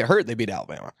Nix didn't get hurt, they beat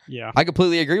Alabama. Yeah. I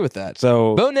completely agree with that.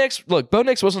 So Bo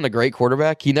Nix wasn't a great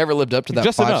quarterback. He never lived up to that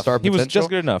just enough. 5-star He potential. was just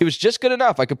good enough. He was just good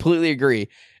enough. I completely agree.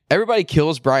 Everybody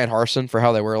kills Brian Harsin for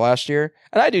how they were last year,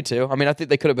 and I do too. I mean, I think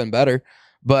they could have been better,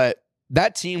 but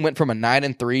that team went from a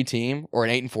 9-3 team or an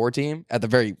 8-4 team at the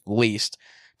very least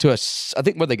to I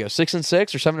think what they go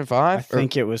 6-6 or 7-5. I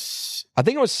think it was. I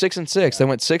think it was 6-6. They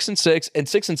went 6-6 and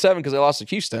 6-7 because they lost to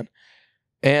Houston,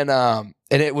 and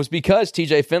it was because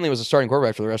TJ Finley was a starting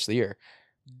quarterback for the rest of the year.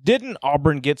 Didn't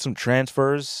Auburn get some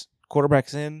transfers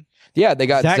quarterbacks in? Yeah, they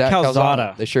got Zach Zach Calzada.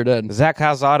 Calzada. They sure did. Zach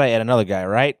Calzada and another guy,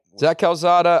 right? Zach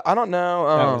Calzada. I don't know.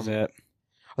 That was it.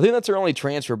 I think that's their only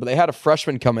transfer, but they had a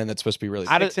freshman come in that's supposed to be really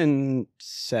good.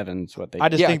 6-7 is what they. I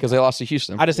just Yeah, think because they lost to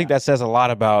Houston. I just think that says a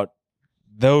lot about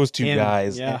those two And-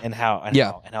 guys yeah. and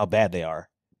how bad they are.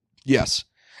 Yes.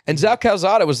 And Zach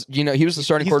Calzada was, he was the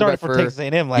starting He quarterback started for Texas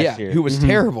A&M last year. who was Mhm.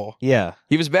 terrible. Yeah.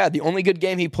 He was bad. The only good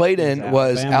game he played It was in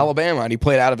was Alabama. Alabama, and he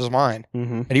played out of his mind.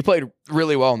 Mhm. And he played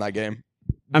really well in that game.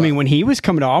 I mean, when he was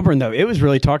coming to Auburn, though, it was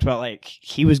really talked about like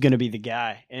he was going to be the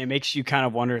guy, and it makes you kind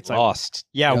of wonder. It's like, Lost.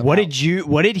 yeah, Yep. what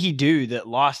did he do that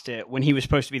lost it when he was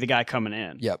supposed to be the guy coming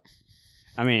in? Yep.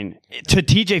 I mean, to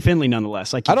TJ Finley,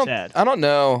 nonetheless, like you said. I don't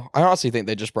know. I honestly think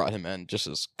they just brought him in just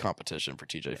as competition for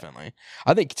TJ Finley.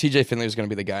 I think TJ Finley was going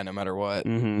to be the guy no matter what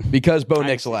Mm-hmm. because Bo I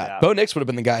Nix see left. that. Bo Nix would have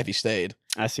been the guy if he stayed.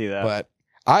 I see that. But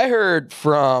I've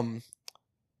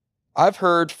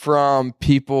heard from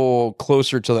people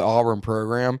closer to the Auburn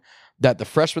program that the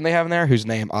freshman they have in there, whose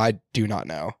name I do not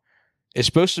know, is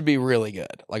supposed to be really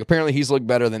good. Like apparently he's looked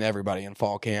better than everybody in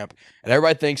fall camp, and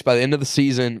everybody thinks by the end of the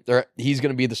season he's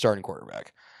going to be the starting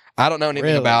quarterback. I don't know anything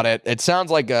Really? about it. It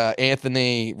sounds like a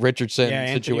Anthony Richardson Yeah,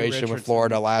 Anthony situation with Richardson.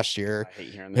 Florida last year. I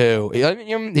hate hearing that. Who I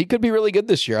mean, he could be really good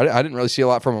this year. I didn't really see a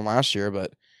lot from him last year,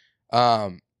 but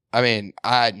I mean,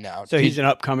 I no. So he's an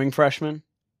upcoming freshman.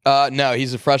 No,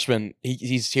 he's a freshman.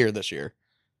 He's here this year.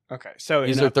 Okay, so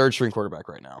He's their third string quarterback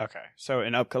right now. okay, so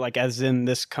like as in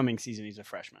this coming season, he's a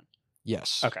freshman.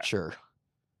 Yes. Okay. Sure.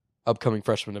 Upcoming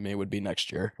freshman to me would be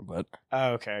next year, but Oh,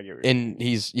 okay, I get what you're saying.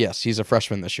 he's a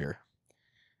freshman this year.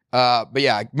 But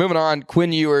yeah, moving on.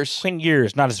 Quinn Ewers. Quinn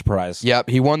Ewers, not a surprise. Yep,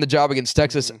 he won the job against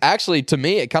Texas. Mhm. Actually, to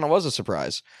me, it kind of was a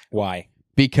surprise Why?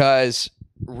 because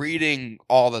reading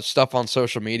all the stuff on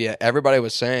social media, everybody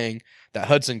was saying that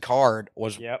Hudson Card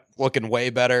was Yep. looking way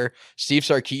better. Steve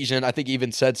Sarkisian, I think,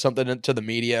 even said something to the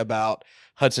media about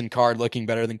Hudson Card looking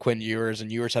better than Quinn Ewers,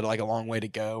 and Ewers had like a long way to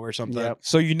go or something. Yep.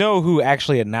 So you know who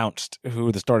actually announced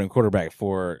who the starting quarterback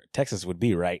for Texas would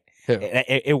be, right? Who?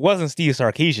 It wasn't Steve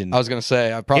Sarkisian. I was gonna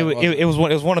say I probably It was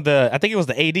one of the, I think it was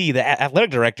the AD, the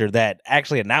athletic director, that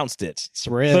actually announced it.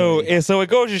 Really? So it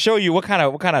goes to show you what kind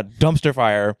of dumpster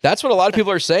fire. That's what a lot of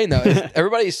people are saying though. Is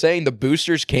everybody's saying the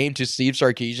boosters came to Steve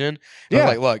Sarkisian. And Yeah.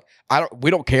 I was like, look, we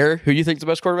don't care who you think the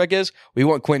best quarterback is. We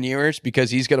want Quinn Ewers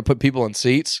because he's gonna put people in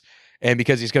seats and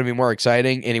because he's gonna be more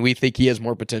exciting and we think he has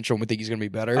more potential and we think he's gonna be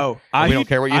better. Oh, we don't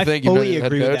care what you I think. You've been fully the head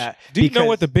agree with coach. that. Do you know because-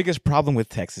 what the biggest problem with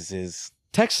Texas is?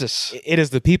 Texas. It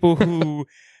is the people who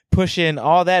push in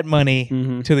all that money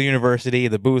Mhm. to the university.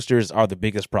 The boosters are the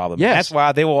biggest problem. Yes. That's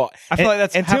why they will. I feel like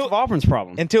that's until, half of Auburn's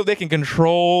problem. until they can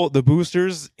control the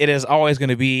boosters, it is always going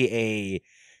to be a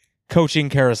coaching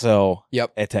carousel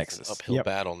Yep. at It's an Texas. uphill Yep.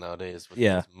 battle nowadays with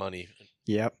Yeah. money.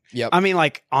 Yep. Yep. I mean,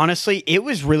 like, honestly, it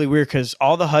was really weird because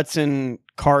all the Hudson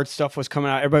Card stuff was coming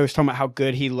out. Everybody was talking about how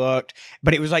good he looked,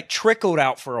 but it was like trickled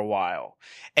out for a while.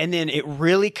 And then it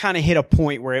really kind of hit a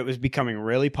point where it was becoming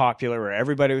really popular, where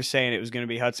everybody was saying it was going to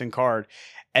be Hudson Card.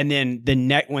 And then the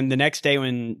next day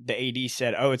when the AD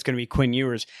said, "Oh, it's going to be Quinn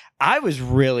Ewers," I was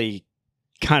really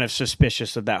kind of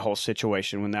suspicious of that whole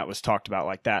situation when that was talked about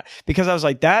like that, because I was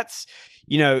like, that's,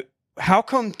 how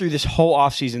come through this whole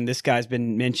offseason this guy's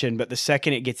been mentioned, but the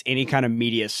second it gets any kind of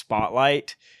media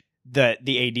spotlight, the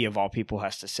AD of all people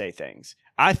has to say things.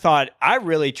 I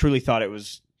really truly thought it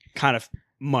was kind of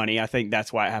money. I think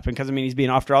that's why it happened, because I mean he's being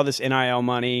offered all this NIL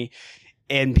money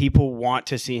and people want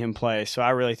to see him play. So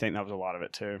I really think that was a lot of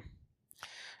it too.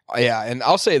 Yeah, and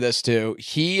I'll say this too.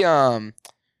 He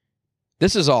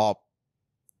this is all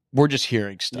we're just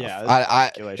hearing stuff. Yeah, this is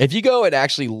speculation. If you go and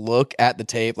actually look at the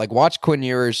tape, like watch Quinn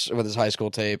Ewers with his high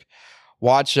school tape,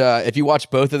 watch if you watch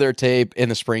both of their tape in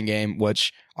the spring game,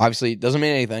 which obviously doesn't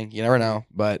mean anything, you never know,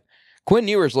 but Quinn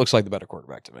Ewers looks like the better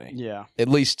quarterback to me. Yeah. At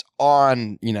least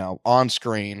on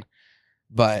screen.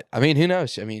 But I mean, who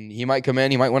knows? I mean, he might come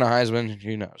in, he might win a Heisman.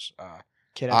 Who knows?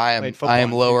 Kid I hasn't played am football in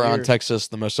 2 lower on years, Texas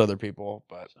than most other people,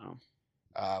 but so. we'll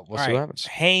All see right. what happens.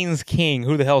 Haynes King.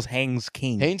 Who the hell's Haynes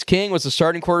King? Haynes King was the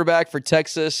starting quarterback for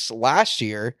Texas last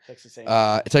year, Texas A&M.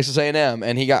 at Texas A&M,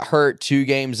 and he got hurt 2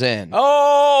 games in.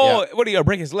 Oh, what do you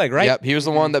break his leg, right? Yep, he was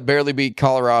the one that barely beat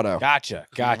Colorado. Gotcha.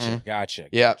 Mhm. Gotcha.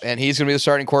 Yep, and he's going to be the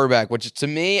starting quarterback, which to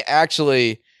me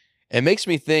actually it makes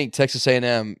me think Texas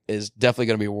A&M is definitely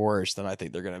going to be worse than I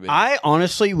think they're going to be. I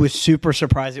honestly was super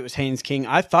surprised it was Haynes King.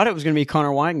 I thought it was going to be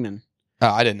Connor Weigman. Oh,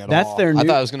 I didn't at That's all. their I new-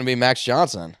 thought it was going to be Max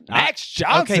Johnson. Max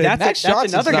Johnson. Okay, Max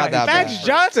Johnson's another not guy. that Max bad.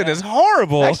 Johnson is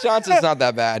horrible. Max Johnson's not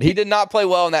that bad. He did not play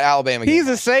well in that Alabama game.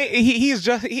 He's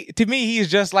to me, he's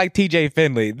just like TJ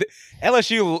Finley.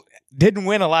 LSU didn't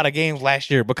win a lot of games last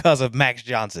year because of Max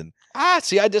Johnson.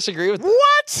 See, I disagree with that.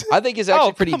 What? I think he's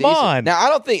actually pretty come decent. on. Now, I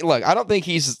don't think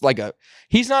he's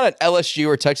he's not an LSU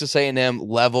or Texas A&M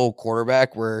level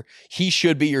quarterback where he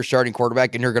should be your starting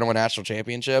quarterback and you're going to win a national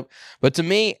championship. But to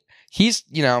me, he's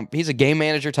a game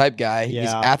manager type guy. He's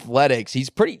Yeah. athletics. He's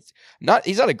not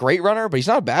a great runner, but he's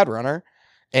not a bad runner.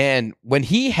 And when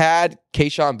he had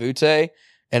Keyshawn Butte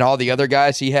and all the other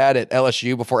guys he had at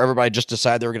LSU before everybody just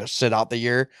decided they were going to sit out the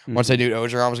year once they knew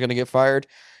Ogeron was going to get fired,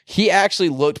 he actually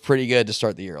looked pretty good to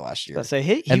start the year last year. Let's say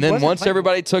he And then wasn't once playing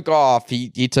everybody took off, he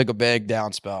took a big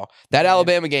down spell. That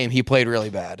Alabama game, he played really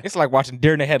bad. It's like watching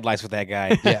deer in the headlights with that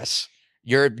guy. Yes.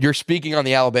 You're speaking on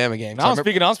the Alabama game. So I'm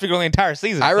speaking on the entire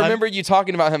season. I son. remember you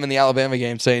talking about him in the Alabama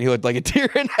game, saying he looked like a deer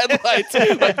in headlights,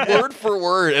 like word for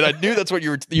word, and I knew that's what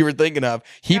you were thinking of.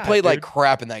 He Yeah, played like dude.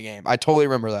 crap in that game. I totally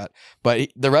remember that. But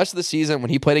the rest of the season, when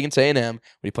he played against A&M, when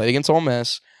he played against Ole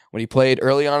Miss, when he played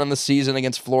early on in the season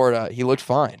against Florida, he looked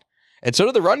fine. And so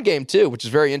did the run game too, which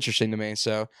is very interesting to me.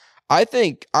 So I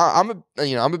think I'm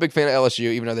a big fan of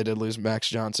LSU, even though they did lose Max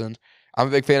Johnson. I'm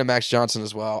a big fan of Max Johnson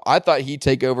as well. I thought he'd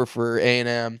take over for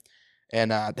A&M.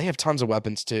 And they have tons of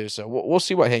weapons too, so we'll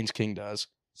see what Haynes King does.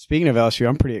 Speaking of LSU,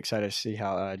 I'm pretty excited to see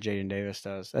how Jaden Davis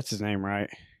does. That's his name, right?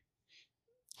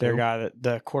 Their Who? guy,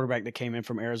 the quarterback that came in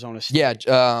from Arizona State.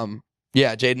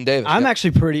 Yeah, Jaden Davis. I'm yeah.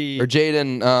 actually pretty or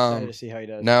Jaden. excited to see how he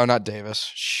does. No, not Davis.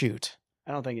 Shoot.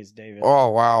 I don't think it's Davis.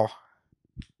 Oh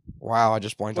wow, I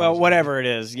just blanked. on Well, his name. whatever it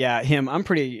is, yeah, him. I'm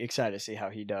pretty excited to see how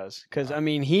he does because I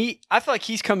mean, I feel like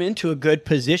he's come into a good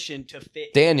position to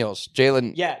fit. Daniels,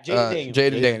 Jalen. Yeah, Jaden Daniels.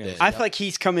 Jaden Daniels. I feel like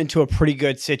he's come into a pretty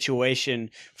good situation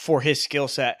for his skill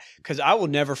set because I will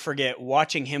never forget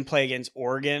watching him play against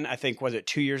Oregon. I think was it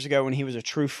 2 years ago when he was a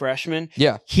true freshman.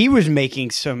 Yeah. He was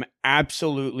making some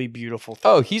absolutely beautiful things.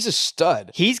 Oh, he's a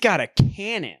stud. He's got a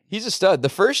cannon. He's a stud. The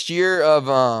first year of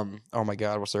oh my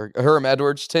God, what's their Herm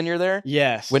Edwards' tenure there?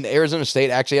 Yes. When Arizona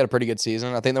State actually had a pretty good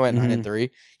season. I think they went 9-3.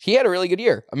 He had a really good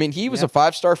year. I mean, he was Yeah. a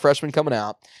 5-star freshman coming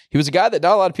out. He was a guy that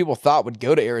not a lot of people thought would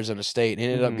go to Arizona State. And he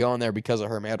ended up going there because of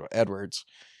Herm Edwards.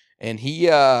 And he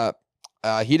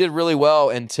did really well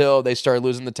until they started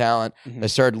losing the talent. They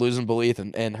started losing belief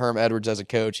in Herm Edwards as a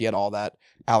coach. He had all that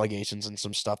allegations and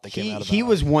some stuff that came out of he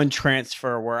was one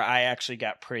transfer where I actually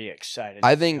got pretty excited.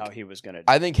 I to see think- how he was going to.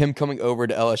 I think him coming over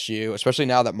to LSU, especially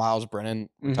now that Miles Brennan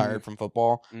retired from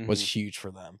football, was Mhm. huge for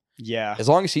them. Yeah, As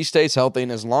long as he stays healthy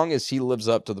and as long as he lives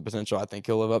up to the potential I think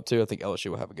he'll live up to, I think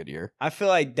LSU will have a good year. I feel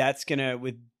like that's gonna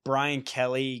with Brian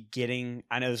Kelly getting.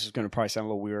 I know this is gonna probably sound a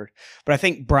little weird, but I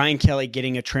think Brian Kelly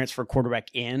getting a transfer quarterback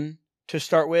in to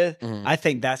start with, Mhm. I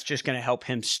think that's just gonna help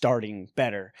him starting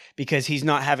better because he's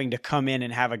not having to come in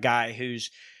and have a guy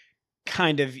who's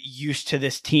kind of used to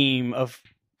this team of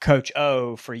Coach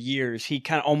O for years. He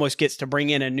kind of almost gets to bring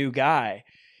in a new guy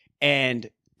and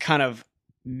kind of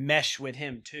mesh with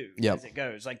him too Yep. as it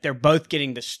goes. Like they're both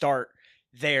getting the start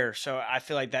there, so I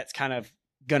feel like that's kind of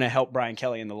going to help Brian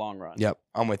Kelly in the long run. Yep,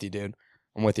 I'm with you, dude.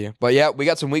 I'm with you. But yeah, we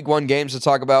got some week 1 games to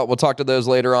talk about. We'll talk to those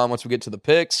later on once we get to the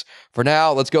picks. For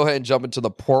now, let's go ahead and jump into the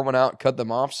pour one out, cut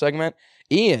them off segment.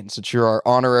 Ian, since you're our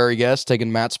honorary guest,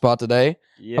 taking Matt's spot today,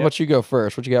 Yep. how about you go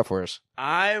first? What you got for us?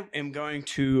 I am going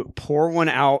to pour one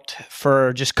out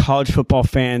for just college football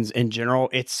fans in general.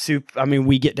 It's super. I mean,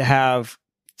 we get to have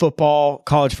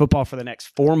college football for the next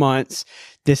 4 months.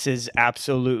 This is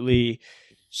absolutely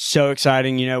so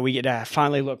exciting. You know, we get to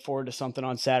finally look forward to something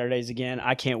on Saturdays again.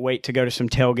 I can't wait to go to some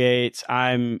tailgates.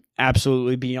 I'm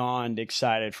absolutely beyond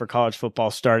excited for college football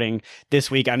starting this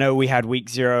week. I know we had week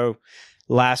 0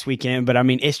 last weekend, but I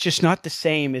mean, it's just not the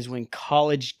same as when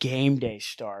college game day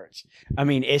starts. I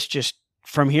mean, it's just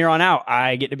from here on out,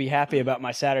 I get to be happy about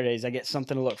my Saturdays. I get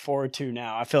something to look forward to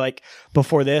now. I feel like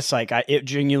before this, it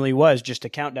genuinely was just a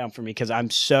countdown for me because I'm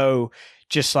so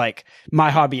just like my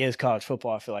hobby is college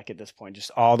football. I feel like at this point, just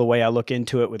all the way I look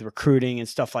into it with recruiting and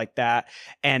stuff like that.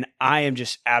 And I am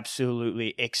just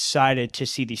absolutely excited to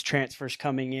see these transfers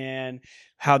coming in,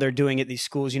 how they're doing at these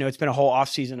schools. You know, it's been a whole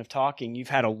offseason of talking. You've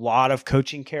had a lot of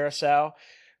coaching carousel,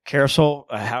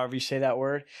 however you say that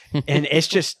word. And it's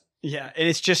just, yeah, and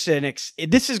it's just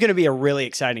this is going to be a really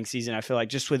exciting season. I feel like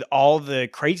just with all the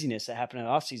craziness that happened in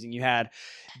the offseason, you had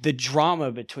the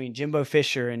drama between Jimbo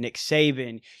Fisher and Nick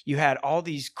Saban. You had all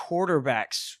these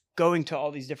quarterbacks going to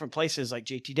all these different places like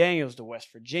JT Daniels to West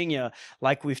Virginia,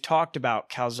 like we've talked about,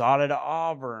 Calzada to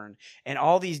Auburn, and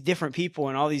all these different people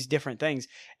and all these different things.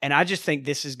 And I just think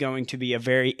this is going to be a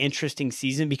very interesting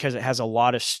season because it has a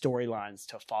lot of storylines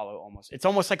to follow almost. It's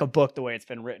almost like a book the way it's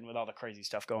been written with all the crazy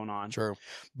stuff going on. True.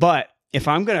 But if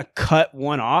I'm going to cut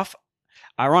one off,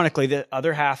 ironically, the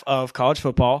other half of college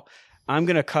football, I'm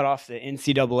going to cut off the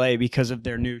NCAA because of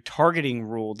their new targeting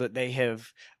rule that they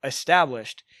have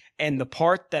established. And the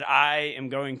part that I am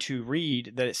going to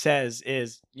read that it says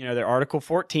is, you know, their Article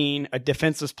 14, a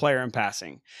defenseless player in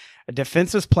passing. A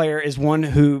defenseless player is one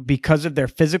who, because of their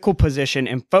physical position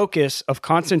and focus of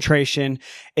concentration,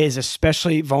 is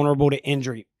especially vulnerable to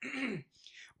injury.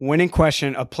 When in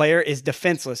question, a player is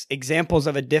defenseless. Examples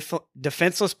of a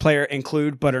defenseless player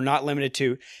include, but are not limited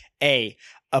to, a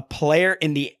player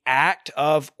in the act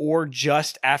of or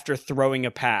just after throwing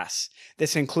a pass.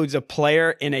 This includes a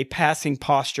player in a passing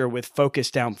posture with focus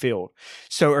downfield.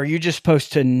 So are you just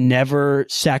supposed to never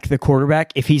sack the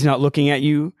quarterback if he's not looking at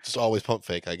you? Just always pump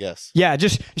fake, I guess. Yeah,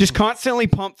 just constantly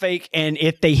pump fake, and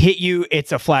if they hit you,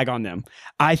 it's a flag on them.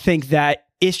 I think that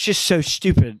it's just so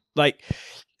stupid. Like,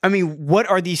 I mean, what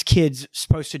are these kids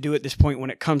supposed to do at this point when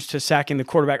it comes to sacking the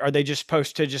quarterback? Are they just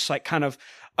supposed to just like kind of,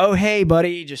 oh, hey,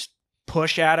 buddy, just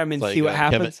push at him and Like, see what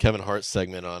happens? Kevin Hart's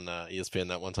segment on ESPN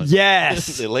that one time.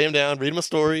 Yes. They lay him down, read him a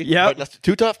story. Yep. That's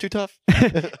too tough.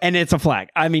 And it's a flag.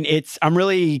 I mean, I'm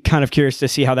really kind of curious to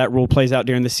see how that rule plays out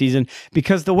during the season,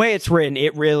 because the way it's written,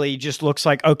 it really just looks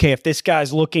like, okay, if this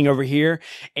guy's looking over here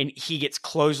and he gets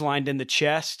clotheslined in the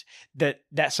chest,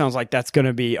 that sounds like that's going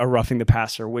to be a roughing the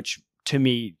passer, which to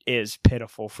me is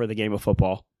pitiful for the game of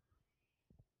football.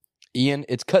 Ian,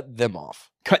 it's cut them off.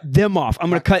 Cut them off. I'm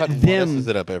going to cut them. Messes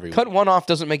it up every Cut week. one off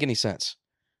doesn't make any sense.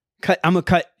 I'm going to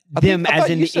cut them I as thought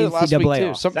in you the said it last week, NCAA too.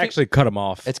 off. Some It's actually cut them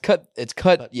off. It's cut.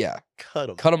 Yeah, Cut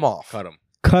him. cut them off. Cut them.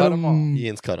 Cut 'em them.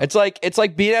 Ian's cut him. It's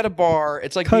like being at a bar.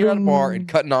 It's like Cut being at a 'em. bar and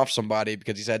cutting off somebody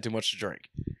because he's had too much to drink.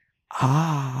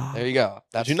 Ah. There you go.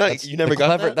 That's you not- that's you never the got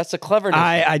clever, that? That's the cleverness.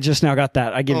 I just now got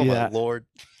that. I give oh you my that. Lord.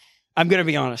 I'm going to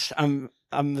be honest. I'm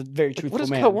a very truthful what does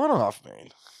man. cut one off mean?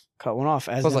 Cut one off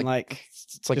as Sounds in like-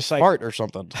 It's like Just like- fart or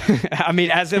something. I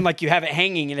mean, as in like you have it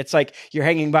hanging and it's like you're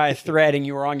hanging by a thread and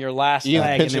you were on your last Ian's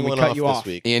leg and pinching then we one cut off you this off.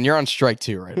 week. Ian, you're on strike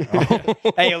 2 right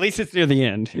now. Hey, at least it's near the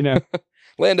end, you know.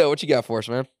 Lando, what you got for us,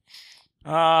 man?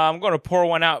 I'm going to pour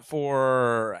one out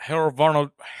for Harold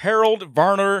Varner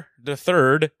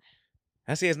III. Did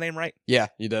I say his name right? Yeah,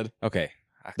 you did. Okay.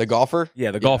 The golfer?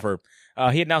 Yeah, the golfer.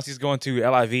 He announced he's going to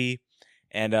LIV,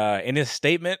 and in his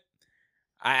statement,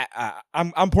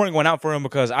 I'm pouring one out for him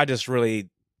because I just really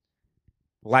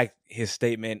like his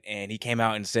statement, and he came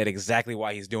out and said exactly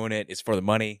why he's doing it. It's for the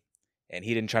money, and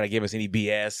he didn't try to give us any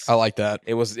BS. I like that.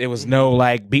 It was no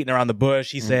like beating around the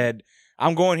bush. He said,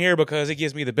 "I'm going here because it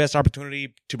gives me the best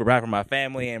opportunity to provide for my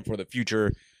family and for the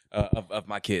future of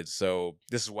my kids. So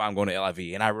this is why I'm going to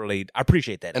LIV, and I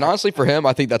appreciate that. And honestly, for him,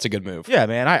 I think that's a good move. yeah,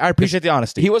 man, I appreciate the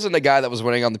honesty. He wasn't the guy that was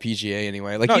winning on the PGA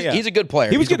anyway. Like No, he's, yeah. he's a good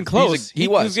player. He was He's a- getting close. He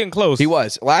was getting close. He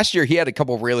was. Last year, he had a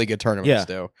couple really good tournaments Yeah.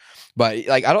 too. But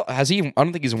like, I don't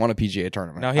think he's won a PGA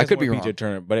tournament. No, he I hasn't could be won a wrong. PGA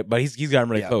tournament, but he's gotten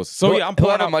really Yeah. close. So yeah, I'm he'll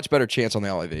pouring have a out, much better chance on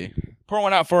the LIV. pouring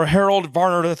one out for Harold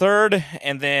Varner III,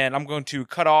 and then I'm going to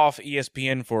cut off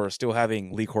ESPN for still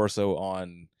having Lee Corso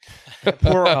on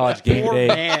Poor College Game poor Day.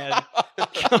 man.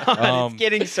 God, it's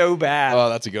getting so bad. Oh,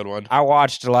 that's a good one. I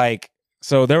watched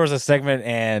so there was a segment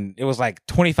and it was like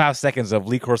 25 seconds of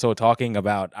Lee Corso talking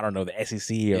about, I don't know, the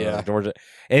SEC or Yeah. Georgia.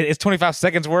 It's 25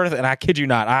 seconds worth, and I kid you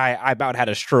not, I about had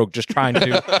a stroke just trying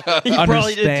to He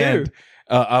probably did understand too.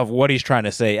 of what he's trying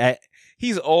to say.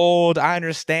 He's old. I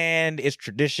understand it's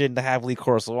tradition to have Lee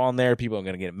Corso on there. People are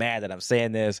going to get mad that I'm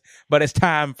saying this, but it's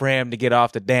time for him to get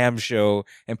off the damn show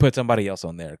and put somebody else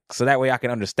on there. So that way I can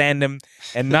understand him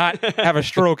and not have a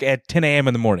stroke at 10 a.m.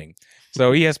 in the morning.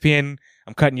 So ESPN,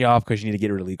 I'm cutting you off because you need to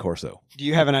get rid of Lee Corso. Do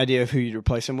you have an idea of who you'd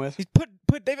replace him with? He's put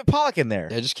David Pollock in there.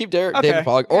 Yeah, just keep David Okay.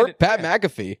 Pollock or Yeah, Pat yeah.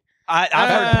 McAfee. I've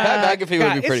heard Pat McAfee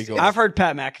would be pretty cool. I've heard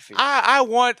Pat McAfee.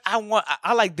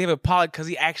 I like David Pollock because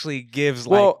he actually gives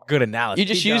good analysis. You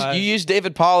just use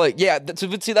David Pollock. Yeah,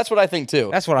 see, that's what I think too.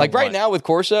 That's what I like right want. now with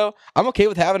Corso. I'm okay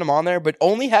with having him on there, but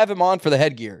only have him on for the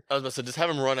headgear. I was about to say, just have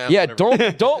him run out. Yeah,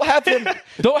 don't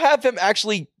have him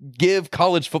actually give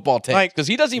college football takes because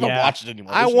he doesn't even watch it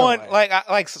anymore.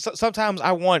 Sometimes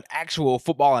I want actual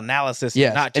football analysis.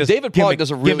 Yeah, not just and David Pollock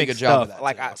does a really good job of that.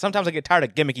 Like sometimes I get tired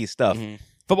of gimmicky stuff. Mm-hmm.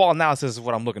 Football analysis is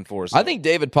what I'm looking for. So. I think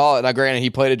David Pollock. Now, granted, he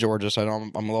played at Georgia, so I know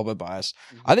I'm a little bit biased.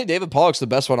 I think David Pollock's the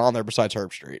best one on there besides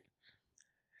Herb Street.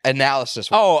 Analysis.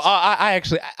 I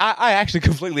actually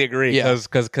completely agree. Yeah.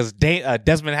 Because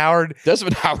Desmond Howard.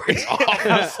 Desmond Howard is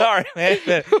awful. I'm sorry, man.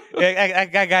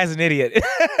 That guy's an idiot.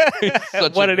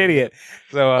 What an idiot.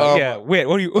 So Whit,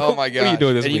 what are you? Oh my god! What are you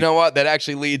doing this and week? you know what? That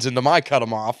actually leads into my cut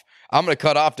him off. I'm going to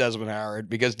cut off Desmond Howard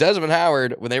because Desmond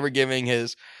Howard, when they were giving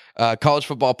his college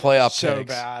football playoff so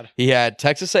picks, bad. He had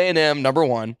Texas A&M number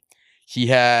 1. He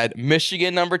had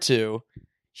Michigan number 2.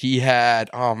 He had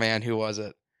who was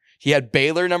it? He had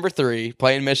Baylor number 3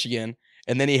 playing Michigan,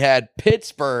 and then he had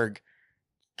Pittsburgh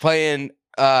playing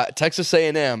Texas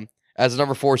A&M as the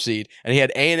number 4 seed, and he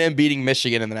had A&M beating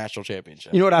Michigan in the national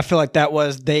championship. You know what I feel like that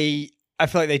was? I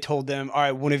feel like they told them, all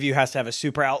right, one of you has to have a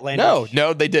super outlandish.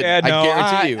 No, they didn't. Yeah, no, I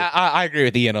guarantee you. I agree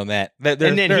with Ian on that. And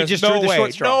then he just drew the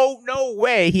short straw. No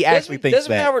way he actually thinks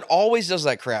Desmond that. Howard always does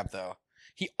that crap, though.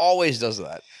 He always does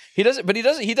that. He does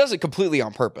it completely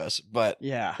on purpose. But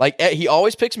yeah, like he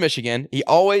always picks Michigan. He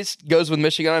always goes with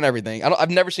Michigan on everything.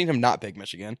 I've never seen him not pick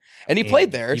Michigan, and he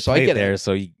played there, so I get it.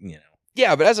 So you know.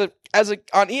 Yeah, but as a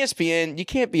on ESPN, you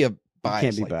can't be a bias. You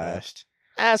can't be like biased.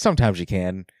 Sometimes you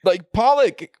can. Like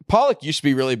Pollock used to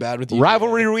be really bad with you.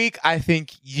 Rivalry week, I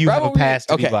think you have a pass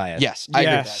to be biased. Yes, I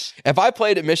agree with that. If I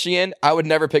played at Michigan, I would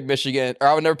never pick Michigan, or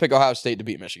I would never pick Ohio State to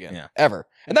beat Michigan, ever.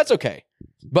 And that's okay.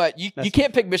 But you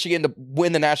can't pick Michigan to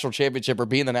win the national championship or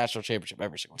be in the national championship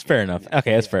every single time. Fair enough.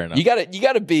 Okay, that's fair enough. You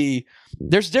gotta be.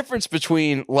 There's difference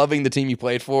between loving the team you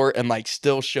played for and like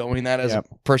still showing that as a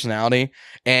personality,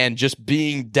 and just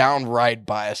being downright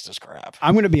biased as crap.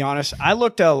 I'm going to be honest. I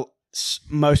looked at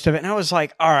most of it and I was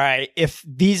like, all right, if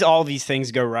all these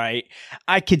things go right,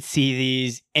 I could see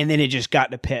these. And then it just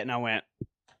got to Pitt and I went,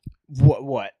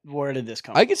 what? Where did this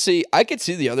come from? I could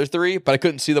see the other 3, but I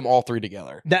couldn't see them all 3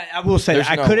 together. That I will say,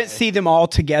 I couldn't see them all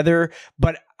together,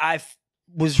 but I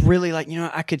was really like,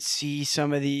 I could see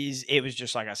some of these. It was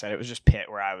just like I said, it was just Pitt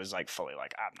where I was like fully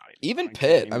like, I'm not even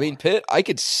Pitt. I mean, Pitt, I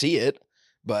could see it,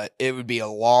 but it would be a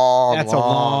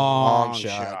long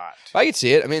shot. I could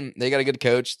see it. I mean, they got a good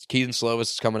coach. Keaton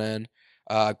Slovis is coming in.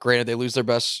 Granted, they lose their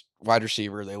best wide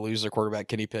receiver. They lose their quarterback,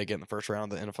 Kenny Pickett, in the first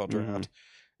round of the NFL draft.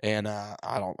 Mm-hmm.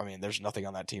 And there's nothing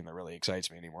on that team that really excites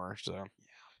me anymore. So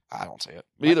I don't see it.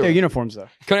 But either their uniforms, though.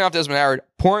 Cutting off Desmond Howard,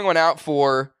 pouring one out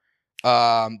for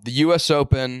the U.S.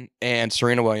 Open and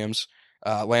Serena Williams.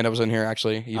 Lando was in here,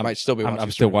 actually. He might still be watching.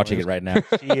 I'm still watching it right now.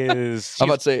 She is. I'm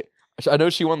about to say, I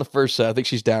know she won the first set. I think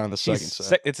she's down in the second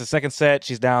set. It's the second set.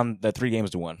 She's down 3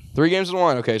 games to 1. 3 games to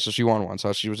 1. Okay, so she won one.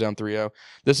 So she was down 3-0.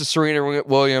 This is Serena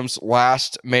Williams'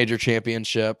 last major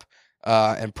championship,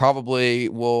 and probably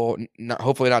will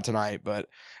hopefully not tonight, but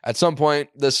at some point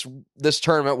this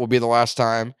tournament will be the last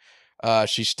time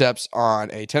she steps on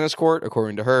a tennis court.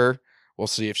 According to her, we'll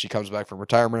see if she comes back from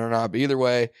retirement or not. But either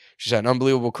way, she's had an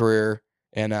unbelievable career,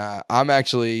 and I'm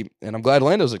glad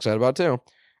Lando's excited about it too.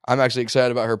 I'm actually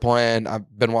excited about her playing.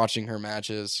 I've been watching her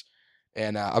matches,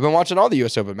 and I've been watching all the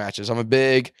U.S. Open matches. I'm a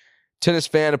big tennis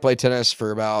fan. I played tennis for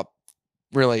about,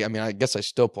 I guess I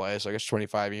still play, so I guess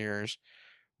 25 years.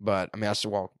 But, I guess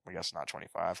not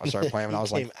 25. I started playing when I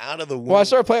was like... out of the womb. Well, I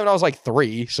started playing when I was like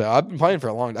 3, so I've been playing for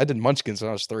a long time. I did Munchkins when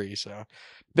I was 3, so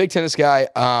big tennis guy.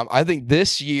 I think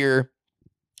this year,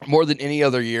 more than any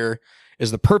other year,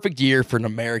 is the perfect year for an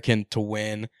American to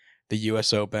win the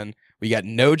U.S. Open. We got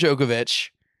no Djokovic.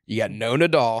 You got no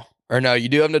Nadal. Or no, you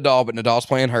do have Nadal, but Nadal's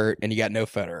playing hurt, and you got no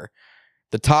Federer.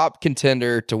 The top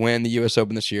contender to win the U.S.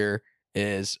 Open this year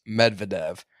is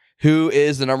Medvedev, who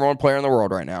is the number 1 player in the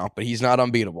world right now, but he's not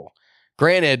unbeatable.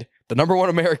 Granted, the number 1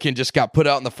 American just got put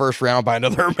out in the first round by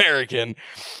another American,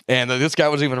 and this guy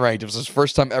wasn't even ranked. It was his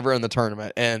first time ever in the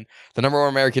tournament, and the number 1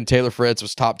 American, Taylor Fritz,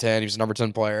 was top 10. He was the number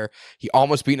 10 player. He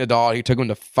almost beat Nadal. He took him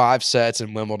to 5 sets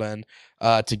in Wimbledon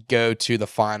to go to the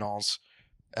finals.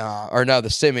 The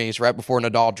semis, right before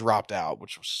Nadal dropped out,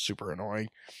 which was super annoying.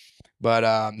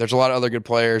 But there's a lot of other good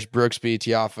players. Brooksby,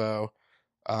 Tiafoe.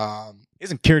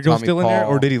 Isn't Kyrgios Tommy still in there,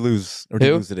 Paul. or did he lose? Or did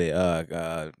he lose today?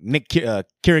 Nick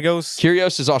Kyrgios.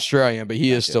 Kyrgios is Australian, but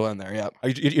he is still in there. Yep.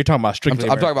 You're talking about strictly.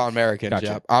 I'm talking about Americans.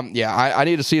 Gotcha. Yep. I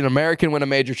need to see an American win a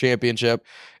major championship,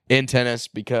 in tennis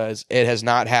because it has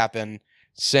not happened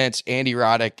since Andy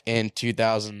Roddick in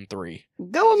 2003.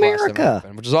 Go Last time it America!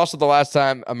 happened, which is also the last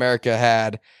time America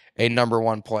had a number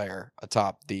one player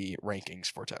atop the rankings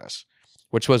for tennis,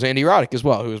 which was Andy Roddick as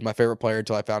well, who was my favorite player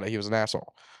until I found out he was an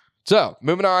asshole. So,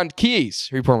 moving on, Keys.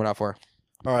 Who are you pouring one out for?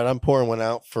 All right, I'm pouring one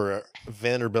out for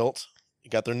Vanderbilt.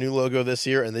 Got their new logo this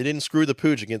year, and they didn't screw the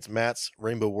pooch against Matt's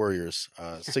Rainbow Warriors.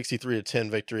 63-10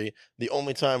 victory. The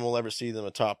only time we'll ever see them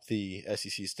atop the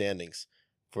SEC standings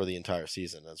for the entire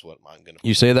season. That's what I'm going to.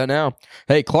 You say that now.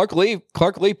 Hey, Clark Lee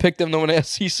picked them to win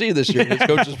SEC this year in his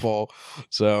coaches bowl.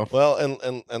 So, Well,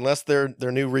 and unless their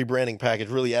new rebranding package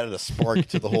really added a spark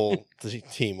to the whole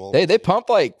team. Well, they pumped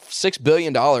like $6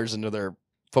 billion into their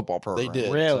football program. They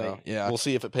did. Really? So, yeah. we'll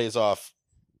see if it pays off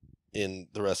in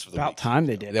the rest of the About week. time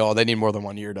they did. They need more than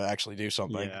 1 year to actually do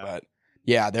something. Yeah. But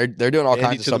yeah, they're doing all Andy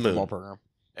kinds of to the stuff in the moon. football program.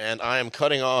 And I am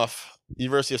cutting off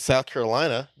University of South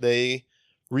Carolina. They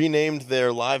renamed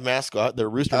their live mascot, their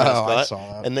rooster I mascot,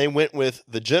 saw that. and they went with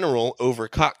the general over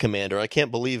Cock Commander. I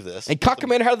can't believe this. And Cock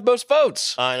Commander had the most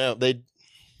votes. I know. They Did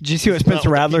you see what it's not Spencer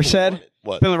the Rattler people said? wanted.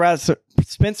 What?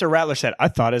 Spencer Rattler said, "I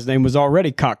thought his name was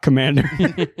already Cock Commander."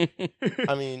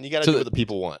 I mean, you got to So do the- what the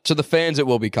people want. To the fans, it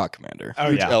will be Cock Commander. Oh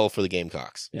Huge yeah. L for the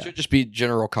Gamecocks. It Yeah. should just be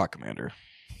General Cock Commander.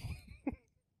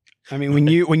 I mean,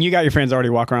 when you got your fans already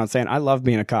walking around saying, "I love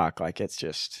being a cock," like it's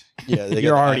just Yeah, they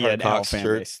You're got already the I an Heart L Cox fan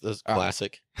shirts. Those All right.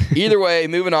 classic. Either way,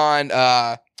 moving on.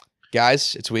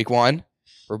 Guys, it's week 1.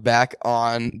 We're back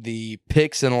on the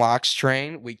picks and locks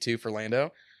train. Week 2 for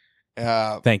Lando.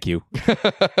 Thank you.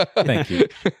 Thank you.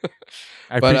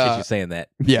 I But, appreciate you saying that.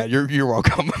 Yeah, you're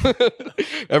welcome.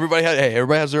 everybody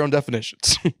has their own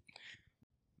definitions.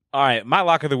 All right, my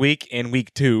lock of the week in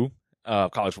week 2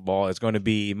 of college football is going to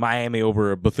be Miami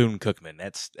over Bethune-Cookman.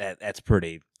 That's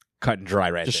pretty cut and dry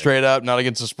right Just there. straight up, not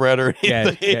against the spread or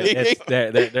anything.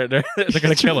 They're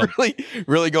going to kill them.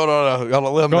 Really going on a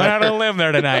limb. Going there. out on a limb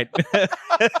there tonight.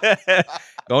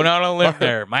 Going out on a limb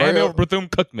there. Miami Mario- over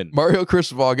Bethune-Cookman. Mario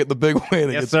Cristobal get the big win Yes,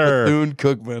 against sir.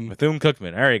 Bethune-Cookman.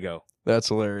 Bethune-Cookman. There you go. That's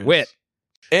hilarious. Wit.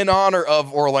 In honor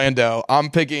of Orlando, I'm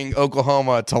picking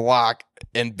Oklahoma to lock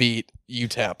and beat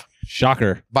UTEP.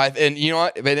 Shocker. And you know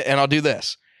what? And I'll do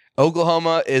this.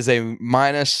 Oklahoma is a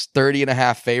minus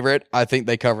 30.5 favorite. I think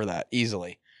they cover that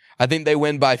easily. I think they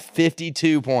win by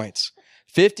 52 points.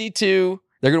 52.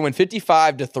 They're going to win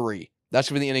 55-3. That's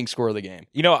going to be the ending score of the game.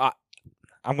 You know,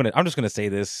 I'm just gonna say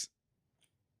this.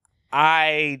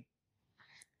 I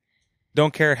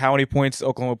don't care how many points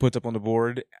Oklahoma puts up on the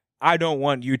board. I don't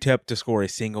want UTEP to score a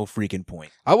single freaking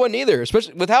point. I wouldn't either,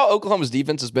 especially with how Oklahoma's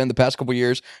defense has been the past couple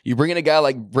years. You bring in a guy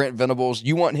like Brent Venables,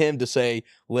 you want him to say,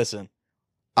 listen,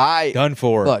 Done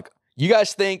for. look, you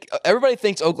guys think, everybody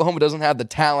thinks Oklahoma doesn't have the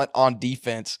talent on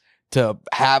defense to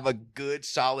have a good,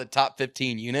 solid top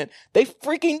 15 unit. They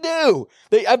freaking do.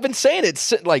 I've been saying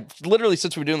it like literally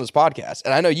since we're doing this podcast,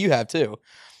 and I know you have too.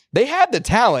 They have the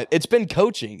talent. It's been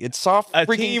coaching. It's soft A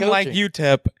freaking team coaching. like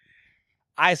UTEP,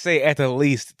 I say at the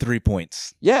least 3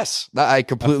 points. Yes, I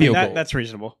completely, field goal. that's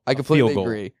reasonable. I completely field goal.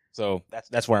 agree. So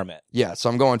that's where I'm at. Yeah, so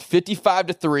I'm going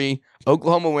 55-3.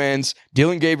 Oklahoma wins.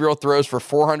 Dylan Gabriel throws for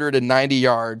 490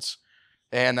 yards,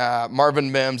 and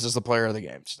Marvin Mims is the player of the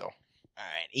game still. All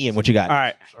right, Ian, what you got? All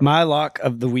right, my lock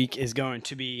of the week is going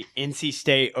to be NC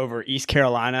State over East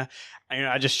Carolina.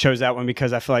 I just chose that one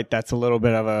because I feel like that's a little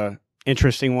bit of a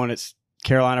interesting one. It's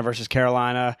Carolina versus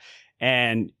Carolina.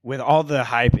 And with all the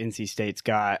hype NC State's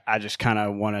got, I just kind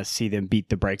of want to see them beat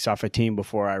the brakes off a team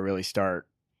before I really start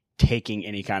taking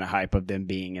any kind of hype of them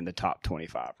being in the top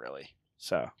 25, really.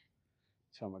 So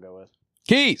I'm going to go with.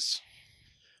 Keys.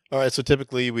 All right, so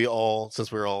typically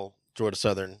since we're all Georgia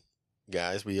Southern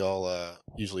guys, we all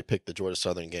usually pick the Georgia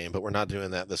Southern game, but we're not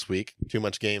doing that this week. Too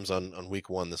much games on week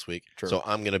 1 this week. True. So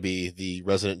I'm going to be the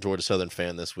resident Georgia Southern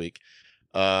fan this week.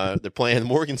 They're playing the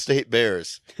Morgan State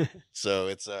Bears. So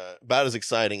it's about as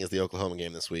exciting as the Oklahoma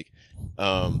game this week.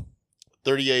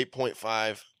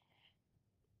 38.5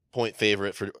 point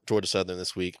favorite for Georgia Southern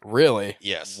this week. Really?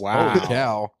 Yes. Wow. Holy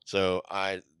cow. So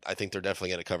I think they're definitely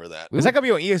going to cover that. Is that going to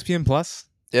be on ESPN Plus?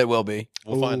 It will be.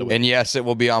 We'll find a way. And yes, it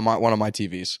will be on one of my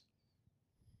TVs.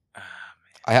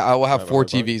 I will have Right, 4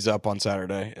 right, right. TVs up on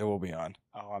Saturday. It will be on.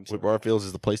 Oh, I'm Whit Barfields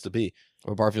is the place to be.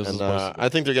 Well, Barfield's is And supposed to I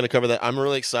think they're going to cover that. I'm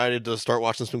really excited to start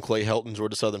watching some Clay Helton,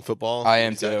 Georgia Southern football. I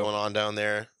am What's got too. going on down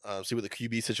there. See what the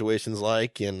QB situation's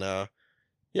like, and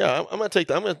yeah, I'm going to take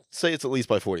that. I'm going to say it's at least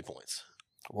by 40 points.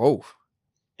 Whoa.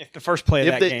 If the first play of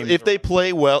If that they game, if they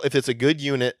play well, if it's a good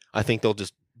unit, I think they'll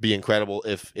just be incredible.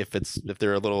 If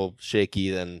they're a little shaky,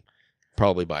 then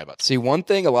probably by about. See, one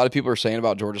thing a lot of people are saying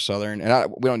about Georgia Southern,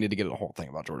 and we don't need to get a whole thing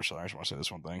about Georgia Southern. I just want to say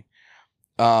this one thing.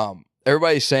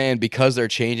 everybody's saying because they're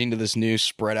changing to this new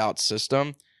spread out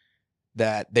system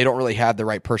that they don't really have the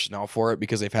right personnel for it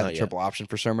because they've had the triple option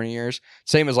for so many years.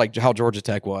 Same as like how Georgia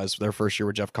Tech was their first year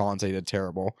with Jeff Collins. They did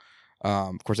terrible.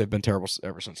 Of course, they've been terrible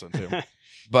ever since then too.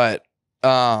 But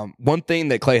one thing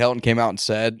that Clay Helton came out and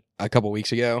said a couple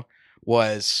weeks ago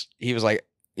was he was like,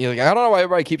 I don't know why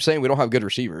everybody keeps saying we don't have good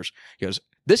receivers. He goes,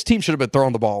 this team should have been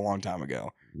throwing the ball a long time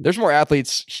ago. There's more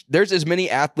athletes. There's as many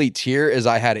athletes here as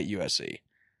I had at USC.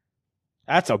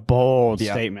 That's a bold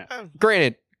statement.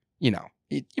 Granted,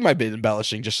 you might be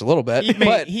embellishing just a little bit,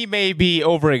 he may be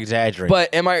over exaggerating.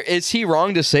 But is he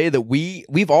wrong to say that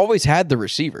we've always had the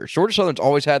receivers? Georgia Southern's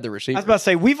always had the receivers. I was about to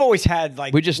say we've always had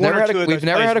we just never had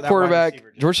a quarterback.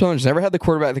 Georgia Southern's never had the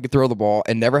quarterback that could throw the ball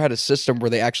and never had a system where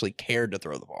they actually cared to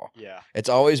throw the ball. Yeah, it's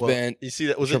always been. You see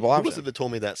that who was it that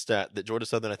told me that stat that Georgia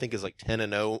Southern I think is like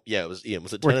 10-0. Yeah, it was Ian.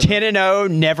 Was it 10-0? We're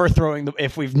 10-0, never throwing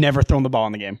if we've never thrown the ball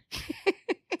in the game.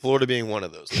 Florida being one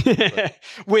of those,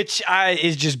 which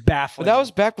is just baffling. But that was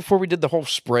back before we did the whole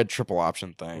spread triple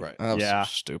option thing. Right? That was so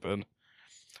stupid.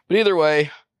 But either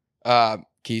way,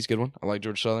 Key's good one. I like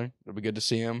Georgia Southern. It'll be good to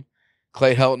see him.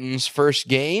 Clay Helton's first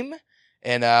game,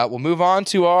 and we'll move on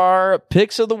to our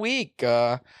picks of the week.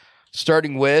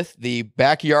 Starting with the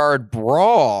Backyard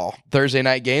Brawl Thursday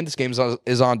night game. This game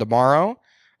is on tomorrow.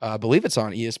 I believe it's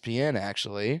on ESPN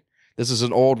actually. This is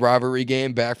an old rivalry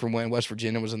game back from when West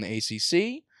Virginia was in the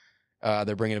ACC.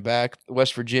 They're bringing it back.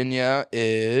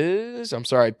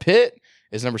 Pitt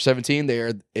is number 17. They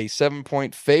are a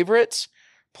 7-point favorite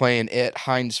playing at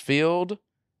Heinz Field.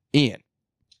 Ian,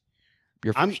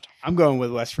 you're first. I'm going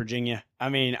with West Virginia. I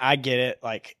mean, I get it.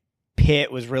 Like,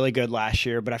 Pitt was really good last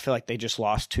year, but I feel like they just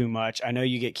lost too much. I know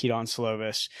you get Keaton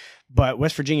Slovis, but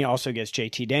West Virginia also gets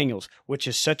JT Daniels, which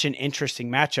is such an interesting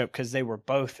matchup because they were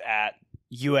both at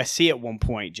USC at one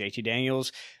point. JT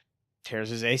Daniels tears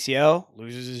his ACL,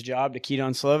 loses his job to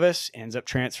Keaton Slovis, ends up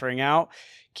transferring out.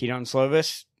 Keaton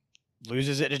Slovis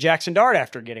loses it to Jackson Dart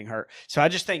after getting hurt. So I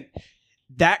just think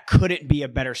that couldn't be a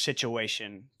better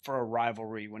situation for a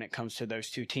rivalry when it comes to those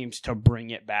two teams to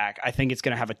bring it back. I think it's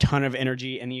going to have a ton of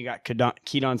energy, and then you got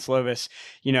Keaton Slovis,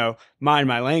 mind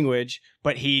my language,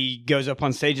 but he goes up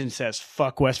on stage and says,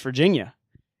 "Fuck West Virginia."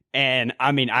 And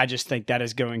I mean, I just think that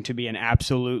is going to be an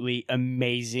absolutely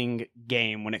amazing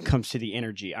game when it comes to the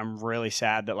energy. I'm really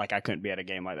sad that I couldn't be at a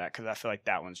game like that because I feel like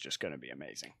that one's just going to be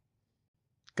amazing.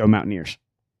 Go Mountaineers.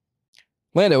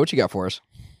 Lando, what you got for us?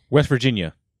 West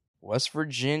Virginia. West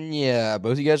Virginia.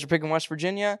 Both of you guys are picking West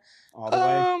Virginia? All the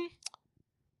way.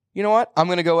 You know what? I'm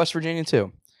going to go West Virginia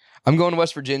too. I'm going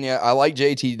West Virginia. I like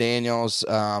JT Daniels.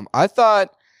 I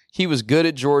thought he was good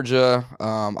at Georgia.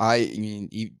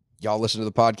 Y'all listen to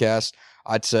the podcast.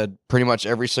 I'd said pretty much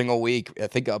every single week, I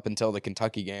think up until the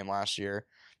Kentucky game last year,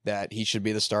 that he should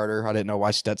be the starter. I didn't know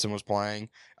why Stetson was playing.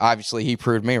 Obviously, he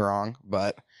proved me wrong,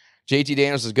 but JT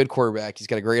Daniels is a good quarterback. He's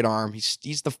got a great arm. He's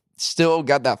still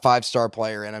got that 5-star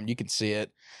player in him. You can see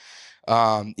it.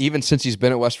 Even since he's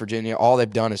been at West Virginia, all they've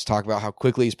done is talk about how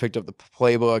quickly he's picked up the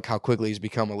playbook, how quickly he's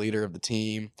become a leader of the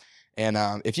team. And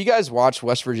if you guys watched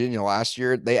West Virginia last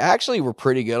year, they actually were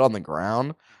pretty good on the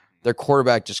ground. Their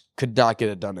quarterback just could not get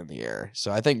it done in the air.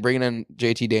 So I think bringing in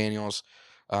JT Daniels,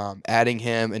 adding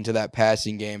him into that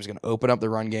passing game is going to open up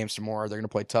the run game some more. They're going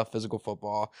to play tough physical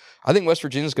football. I think West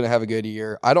Virginia's going to have a good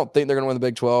year. I don't think they're going to win the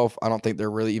Big 12. I don't think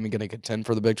they're really even going to contend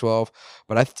for the Big 12.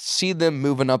 But I see them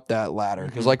moving up that ladder.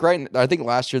 Because I think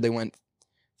last year they went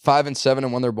 5-7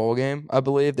 and won their bowl game, I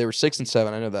believe. They were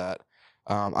 6-7. I know that.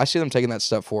 I see them taking that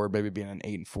step forward, maybe being an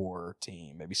 8-4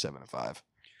 team, maybe 7-5.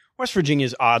 West Virginia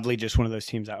is oddly just one of those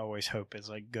teams I always hope is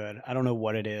good. I don't know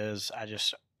what it is. I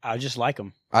just like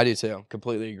them. I do too.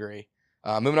 Completely agree.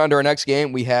 Moving on to our next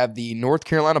game, we have the North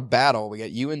Carolina battle. We got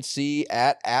UNC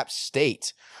at App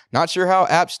State. Not sure how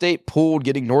App State pulled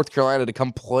getting North Carolina to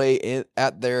come play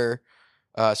at their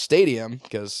stadium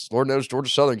because Lord knows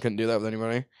Georgia Southern couldn't do that with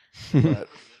anybody. But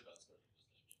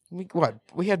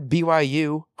we had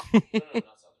BYU.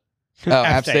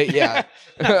 App State, yeah.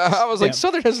 I was like,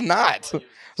 Southern has not. I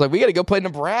was like, we got to go play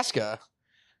Nebraska.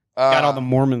 Got all the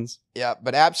Mormons. Yeah,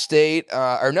 but App State,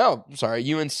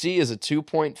 UNC is a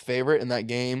 2-point favorite in that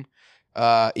game.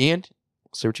 Ian,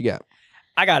 see what you got.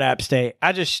 I got App State.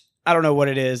 I don't know what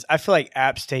it is. I feel like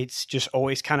App State's just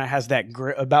always kind of has that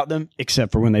grit about them,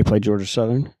 except for when they play Georgia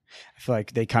Southern. I feel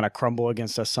like they kind of crumble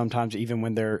against us sometimes, even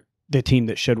when they're the team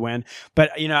that should win.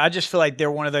 But, I just feel like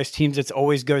they're one of those teams that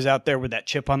always goes out there with that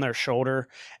chip on their shoulder.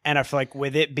 And I feel like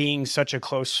with it being such a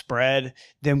close spread,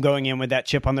 them going in with that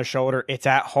chip on their shoulder, it's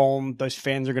at home. Those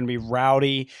fans are going to be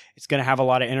rowdy. It's going to have a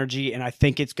lot of energy. And I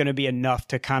think it's going to be enough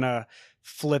to kind of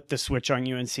flip the switch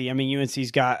on UNC. I mean,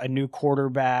 UNC's got a new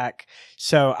quarterback.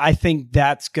 So I think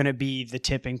that's going to be the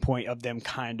tipping point of them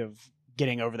kind of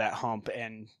getting over that hump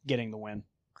and getting the win.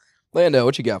 Lando,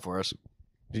 what you got for us?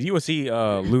 Did UNC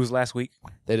lose last week?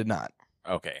 They did not.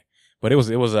 Okay. But it was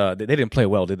they didn't play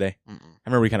well, did they? Mm-mm. I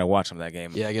remember we kind of watched some of that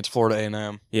game. Yeah, against Florida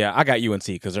A&M. Yeah, I got UNC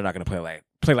because they're not going to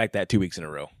play like that 2 weeks in a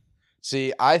row.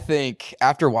 See, I think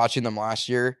after watching them last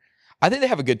year, I think they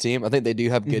have a good team. I think they do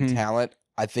have good Mhm. talent.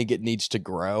 I think it needs to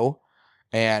grow.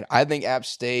 And I think App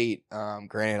State,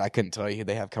 granted, I couldn't tell you who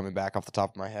they have coming back off the top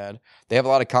of my head. They have a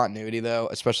lot of continuity, though,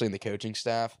 especially in the coaching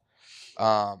staff.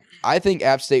 I think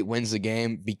App State wins the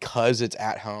game because it's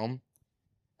at home.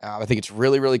 I think it's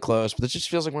really, really close, but it just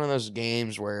feels like one of those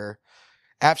games where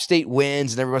App State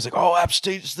wins and everybody's like, oh, App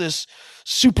State's this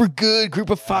super good group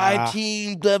of 5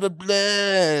 team, blah, blah, blah.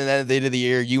 And then at the end of the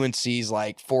year, UNC's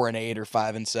like 4-8 or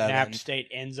 5-7. And App State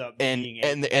ends up being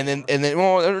and then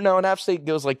well, no, and App State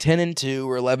goes like 10-2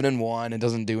 or 11-1 and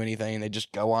doesn't do anything. They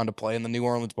just go on to play in the New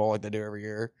Orleans Bowl like they do every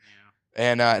year.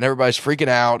 And everybody's freaking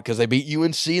out because they beat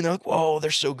UNC and they're like, whoa,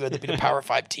 they're so good. They beat a Power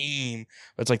 5 team.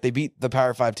 But it's like they beat the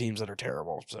Power 5 teams that are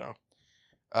terrible. So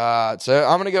I'm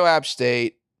going to go App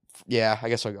State. Yeah, I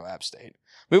guess I'll go App State.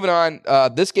 Moving on,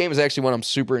 this game is actually one I'm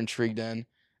super intrigued in.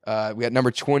 We got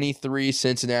number 23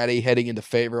 Cincinnati heading into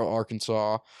Fayetteville,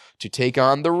 Arkansas to take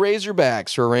on the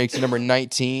Razorbacks, who are ranked number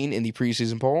 19 in the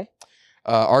preseason poll.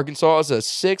 Arkansas is a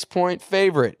 6-point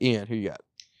favorite. Ian, who you got?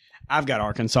 I've got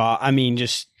Arkansas. I mean,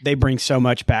 just they bring so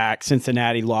much back.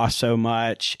 Cincinnati lost so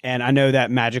much. And I know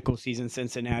that magical season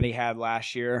Cincinnati had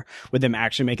last year with them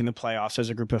actually making the playoffs as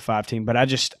a group of 5 team. But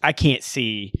I can't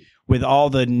see, with all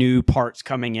the new parts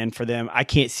coming in for them, I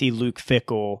can't see Luke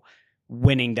Fickell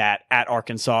winning that at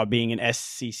Arkansas being an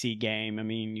SEC game. I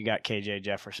mean, you got KJ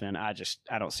Jefferson. I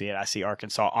don't see it. I see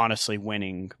Arkansas honestly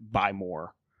winning by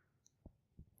more.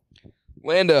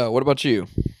 Lando, what about you?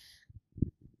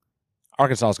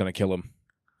 Arkansas is going to kill them.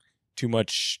 Too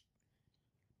much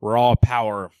raw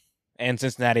power. And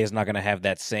Cincinnati is not going to have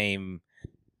that same,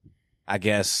 I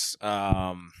guess,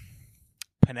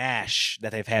 panache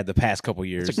that they've had the past couple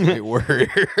years. That's a great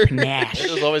word. Panache.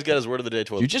 He's always got his word of the day.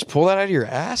 You just pull that out of your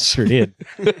ass? Sure did.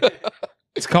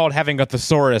 It's called having a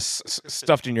thesaurus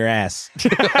stuffed in your ass.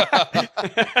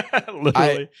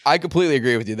 Literally. I completely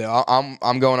agree with you, though.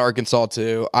 I'm going Arkansas,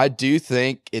 too. I do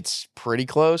think it's pretty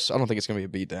close. I don't think it's going to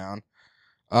be a beatdown.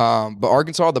 But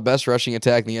Arkansas, the best rushing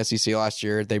attack in the SEC last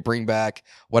year. They bring back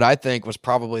what I think was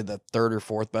probably the 3rd or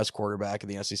 4th best quarterback in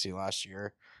the SEC last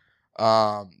year.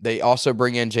 They also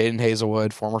bring in Jaden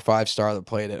Hazelwood, former 5-star that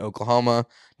played at Oklahoma.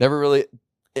 Never really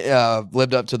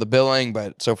lived up to the billing,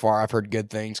 but so far I've heard good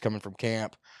things coming from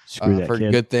camp. I've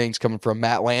heard good things coming from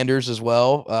Matt Landers as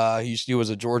well. He was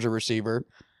a Georgia receiver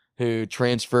who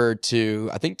transferred to,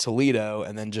 I think, Toledo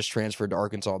and then just transferred to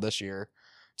Arkansas this year.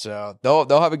 So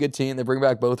they'll have a good team. They bring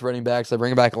back both running backs. They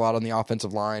bring back a lot on the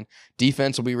offensive line.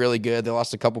 Defense will be really good. They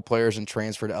lost a couple players and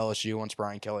transferred to LSU once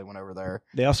Brian Kelly went over there.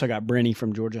 They also got Brenny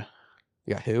from Georgia.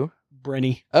 You got who?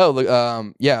 Brenny. Oh,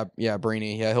 yeah,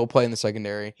 Brenny. Yeah, he'll play in the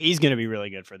secondary. He's going to be really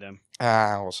good for them.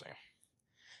 We'll see.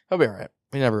 He'll be all right.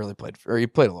 He never really played, or he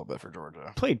played a little bit for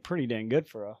Georgia. Played pretty dang good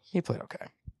for us. He played okay.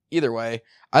 Either way,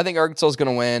 I think Arkansas is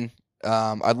going to win.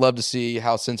 I'd love to see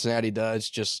how Cincinnati does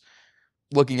just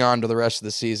looking on to the rest of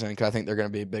the season, because I think they're going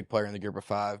to be a big player in the group of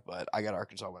 5, but I got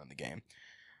Arkansas winning the game.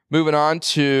 Moving on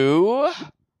to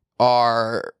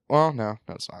our, well, no,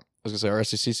 it's not. I was going to say our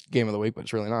SEC game of the week, but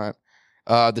it's really not.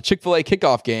 The Chick-fil-A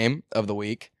kickoff game of the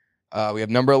week. We have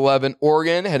number 11,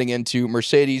 Oregon, heading into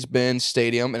Mercedes-Benz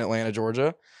Stadium in Atlanta,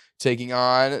 Georgia, taking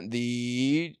on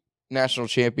the national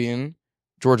champion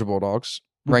Georgia Bulldogs,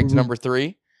 ranked number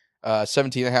 3.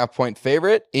 17.5-point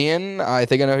favorite. Ian, I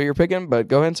think I know who you're picking, but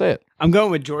go ahead and say it. I'm going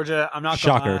with Georgia. I'm not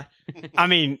Shocker. gonna lie. I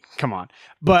mean, come on.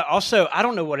 But also, I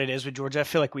don't know what it is with Georgia. I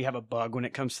feel like we have a bug when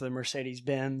it comes to the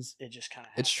Mercedes-Benz. It just kind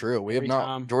of It's true. We have every not.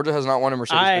 time. Georgia has not won a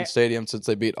Mercedes-Benz Stadium since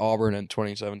they beat Auburn in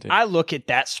 2017. I look at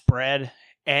that spread,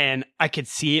 and I could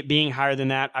see it being higher than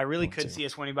that. I really Me could too. see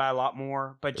us winning by a lot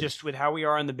more. But just with how we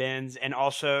are in the Benz, and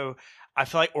also I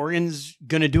feel like Oregon's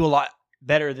going to do a lot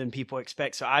better than people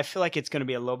expect. So I feel like it's going to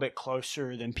be a little bit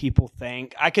closer than people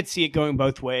think. I could see it going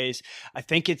both ways. I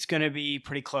think it's going to be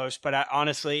pretty close, but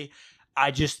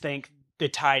I just think the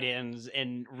tight ends,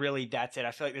 and really that's it. I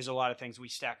feel like there's a lot of things we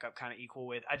stack up kind of equal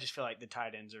with. I just feel like the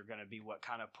tight ends are going to be what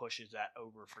kind of pushes that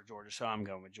over for Georgia. So I'm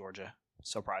going with Georgia,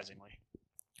 surprisingly.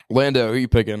 Lando, who you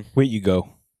picking? Wait, you go.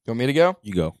 You want me to go?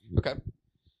 You go. Okay.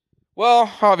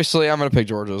 Well, obviously, I'm going to pick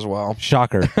Georgia as well.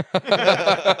 Shocker.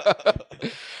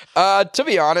 To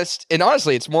be honest, and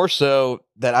honestly, it's more so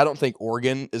that I don't think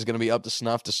Oregon is going to be up to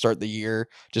snuff to start the year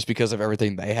just because of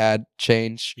everything they had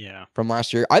change Yeah. from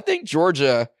last year. I think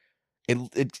Georgia,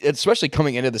 especially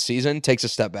coming into the season, takes a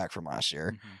step back from last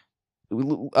year.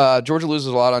 Georgia loses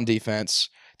a lot on defense.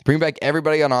 They bring back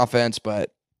everybody on offense,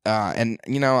 but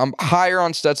I'm higher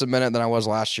on Stetson Bennett than I was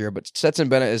last year. But Stetson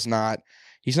Bennett he's not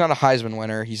a Heisman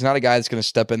winner. He's not a guy that's going to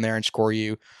step in there and score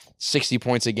you 60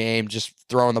 points a game just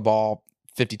throwing the ball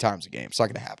 50 times a game. It's not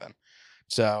going to happen.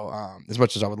 So as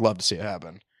much as I would love to see it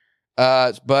happen.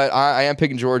 But I am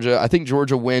picking Georgia. I think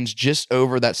Georgia wins just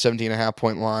over that 17.5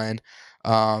 point line.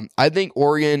 I think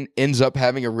Oregon ends up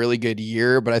having a really good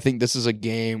year, but I think this is a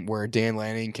game where Dan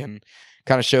Lanning can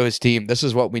kind of show his team this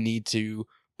is what we need to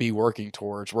be working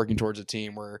towards a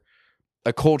team where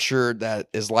a culture that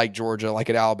is like Georgia, like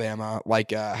at Alabama,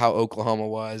 like how Oklahoma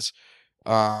was,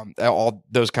 all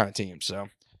those kind of teams. So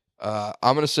I'm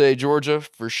going to say Georgia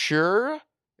for sure,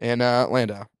 and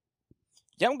Lando.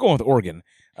 Yeah, I'm going with Oregon.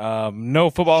 No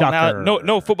football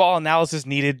football analysis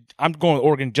needed. I'm going with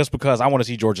Oregon just because I want to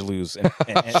see Georgia lose. And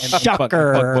fuck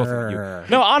both of you.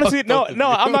 No, honestly, no,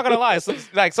 I'm not gonna lie.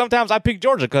 Sometimes I pick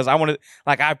Georgia because I want to.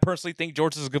 I personally think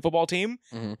Georgia's a good football team,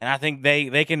 and I think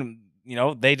they can.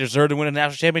 They deserve to win a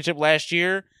national championship last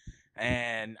year,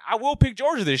 and I will pick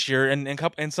Georgia this year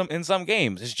in some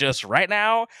games. It's just right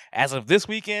now, as of this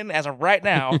weekend, as of right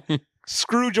now,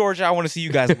 screw Georgia. I want to see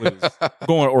you guys lose. I'm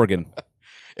going with Oregon.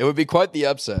 It would be quite the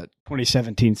upset.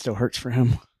 2017 still hurts for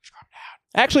him.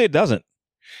 Actually, it doesn't.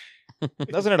 It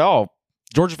doesn't at all.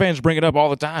 Georgia fans bring it up all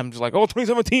the time. Just like,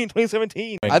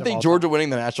 2017. I think Georgia winning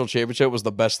the national championship was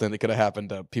the best thing that could have happened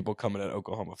to people coming at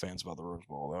Oklahoma fans about the Rose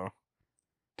Bowl, though.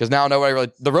 Because now nobody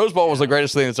really... The Rose Bowl was the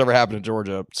greatest thing that's ever happened in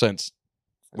Georgia since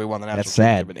we won the national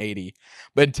championship in 80.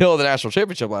 But until the national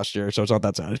championship last year, so it's not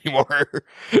that sad anymore.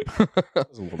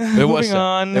 It was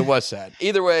sad. It was sad.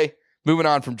 Either way, moving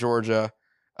on from Georgia...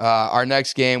 our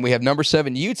next game, we have number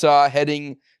 7 Utah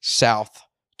heading south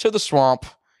to the swamp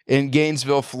in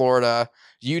Gainesville, Florida.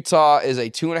 Utah is a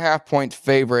 2.5 point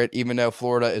favorite, even though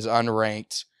Florida is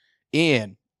unranked.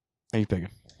 Ian, who are you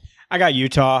picking? I got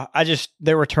Utah.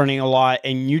 They're returning a lot,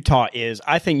 and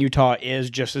I think Utah is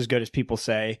just as good as people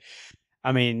say.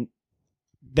 I mean,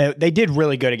 they did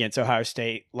really good against Ohio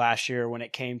State last year when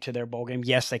it came to their bowl game.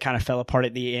 Yes, they kind of fell apart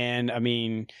at the end. I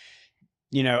mean,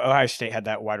 Ohio State had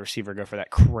that wide receiver go for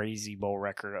that crazy bowl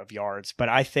record of yards. But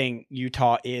I think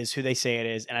Utah is who they say it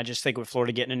is. And I just think with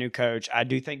Florida getting a new coach, I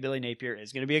do think Billy Napier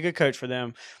is going to be a good coach for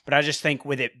them. But I just think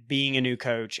with it being a new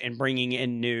coach and bringing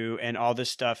in new and all this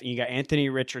stuff, and you got Anthony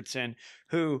Richardson,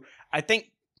 who I think,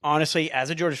 honestly, as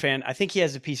a Georgia fan, I think he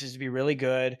has the pieces to be really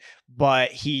good.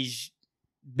 But he's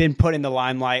been put in the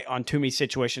limelight on too many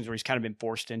situations where he's kind of been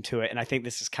forced into it. And I think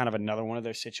this is kind of another one of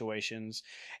those situations.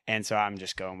 And so I'm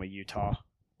just going with Utah.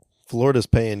 Florida's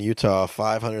paying Utah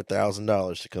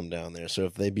 $500,000 to come down there. So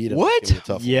if they beat them, what? It's gonna be a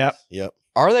tough Yep. one. Yep.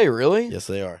 Are they really? Yes,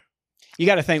 they are. You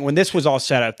got to think when this was all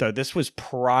set up, though, this was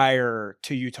prior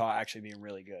to Utah actually being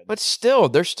really good. But still,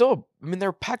 they're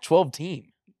a Pac-12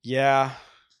 team. Yeah.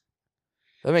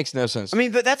 That makes no sense. I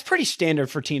mean, but that's pretty standard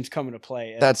for teams coming to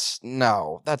play. That's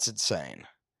insane.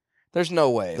 There's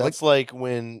no way. That's like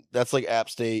App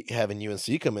State having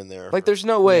UNC come in there. There's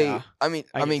no way. Yeah. I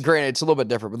mean, granted, it's a little bit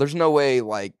different, but there's no way.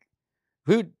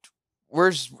 The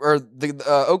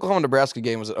Oklahoma-Nebraska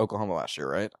game was at Oklahoma last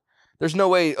year, right? There's no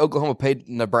way Oklahoma paid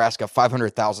Nebraska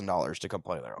 $500,000 to come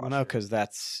play there. Well, no, because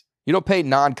that's you don't pay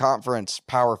non-conference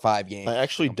Power 5 games. I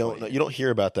actually don't know. You don't hear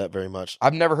about that very much.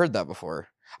 I've never heard that before.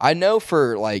 I know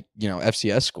for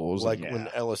FCS schools, when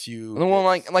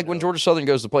LSU, when Georgia Southern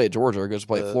goes to play at Georgia or goes to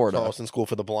play at Florida, Charleston School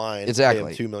for the Blind,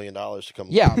 exactly, $2 million to come.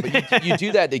 Yeah, but you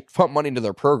do that to pump money into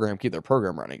their program, keep their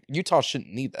program running. Utah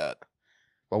shouldn't need that,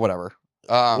 but whatever.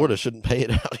 Florida shouldn't pay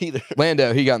it out either.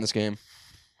 Lando, who you got in this game?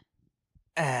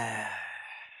 Kind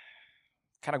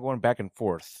of going back and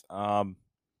forth. I'll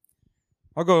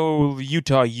go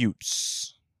Utah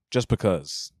Utes just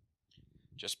because.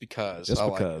 Just because.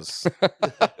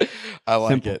 I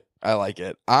like it. I like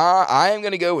it. I am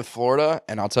going to go with Florida,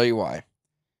 and I'll tell you why.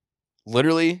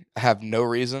 Literally, I have no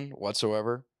reason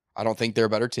whatsoever. I don't think they're a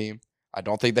better team. I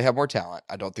don't think they have more talent.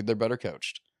 I don't think they're better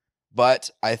coached. But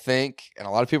I think, and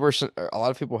a lot of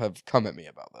people have come at me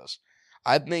about this.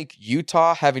 I think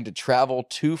Utah having to travel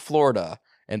to Florida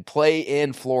and play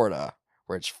in Florida,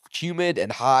 where it's humid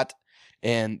and hot,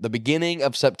 in the beginning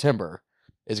of September,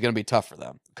 is going to be tough for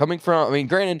them. Coming from,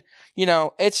 granted,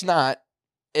 it's not,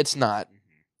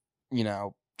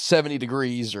 70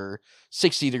 degrees or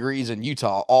 60 degrees in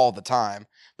Utah all the time,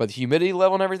 but the humidity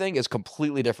level and everything is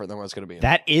completely different than what it's going to be.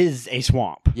 That is a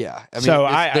swamp. Yeah, I mean, So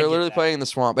they're get literally that. playing in the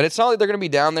swamp, but it's not like they're going to be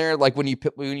down there like when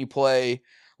you play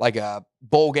like a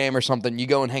bowl game or something. You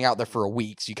go and hang out there for a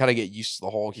week, so you kind of get used to the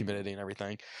whole humidity and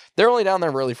everything. They're only down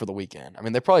there really for the weekend. I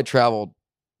mean, they probably travel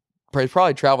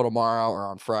tomorrow or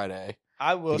on Friday.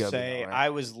 I will You gotta be say all right. I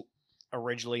was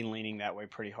originally leaning that way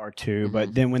pretty hard too, Mhm.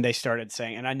 but then when they started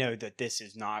saying, and I know that this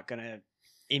is not going to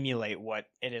emulate what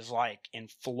it is like in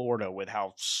Florida with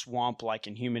how swamp-like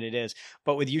and humid it is,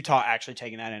 but with Utah actually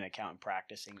taking that into account and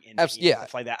practicing in the heat and Yeah,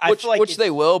 stuff like that, which I feel like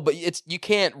they will, but you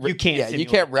can't you can't simulate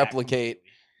that replicate.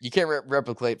 completely. You can't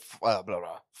replicate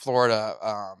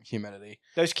Florida humidity.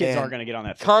 Those kids And aren't going to get on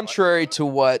that field. Contrary to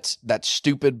what that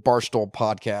stupid Barstool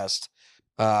podcast,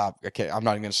 okay, I'm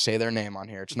not even going to say their name on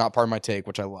here. It's not part of my take,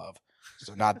 which I love.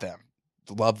 So not them.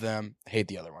 Love them. Hate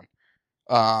the other one.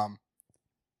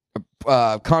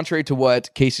 Contrary to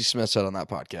what Casey Smith said on that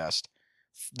podcast,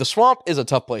 the swamp is a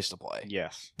tough place to play.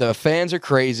 Yes. The fans are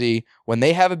crazy. When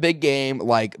they have a big game,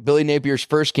 like Billy Napier's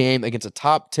first game against a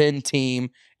top 10 team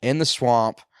in the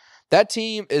swamp, that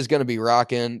team is going to be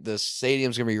rocking. The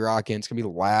stadium's going to be rocking. It's going to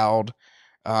be loud.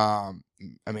 I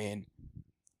mean,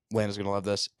 Landon's going to love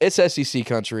this. It's SEC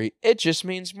country. It just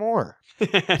means more.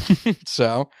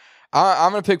 So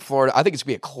I'm going to pick Florida. I think it's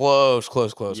going to be a close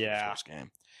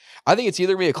game. I think it's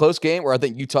either going to be a close game or I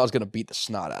think Utah's going to beat the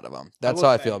snot out of them. That's will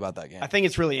how I say, feel about that game. I think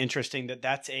it's really interesting that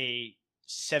that's a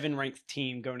 7-ranked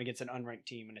team going against an unranked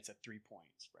team, and it's a 3-point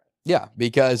spread. Yeah,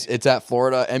 because it's at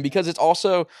Florida, and because it's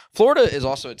also Florida is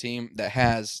also a team that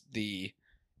has the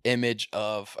image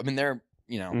of. I mean, they're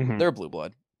they're a blue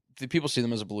blood. The people see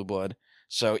them as a blue blood.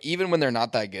 So even when they're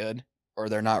not that good or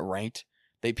they're not ranked,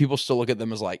 people still look at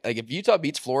them as like if Utah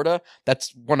beats Florida,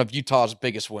 that's one of Utah's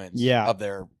biggest wins. Of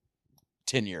their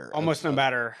tenure. Almost no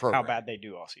matter program. how bad they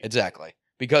do all season. Exactly,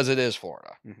 because it is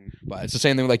Florida. Mm-hmm. But it's the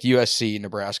same thing with like USC,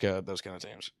 Nebraska, those kind of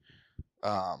teams.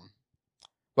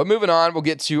 But moving on, we'll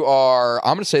get to I'm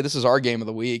going to say this is our game of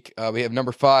the week. We have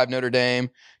number 5, Notre Dame,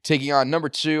 taking on number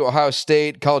 2, Ohio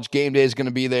State. College game day is going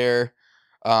to be there.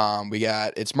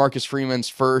 It's Marcus Freeman's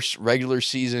first regular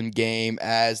season game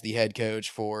as the head coach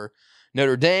for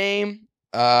Notre Dame.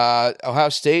 Ohio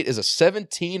State is a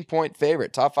 17-point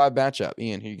favorite, top 5 matchup.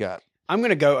 Ian, who you got? I'm going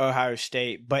to go Ohio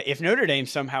State, but if Notre Dame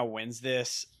somehow wins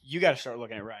this, you got to start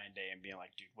looking at Ryan Day and being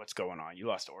like, dude, what's going on? You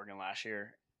lost to Oregon last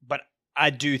year. But I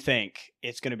do think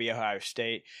it's going to be Ohio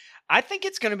State. I think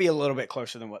it's going to be a little bit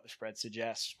closer than what the spread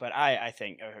suggests, but I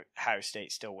think Ohio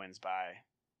State still wins by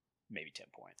maybe 10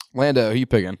 points. Lando, who you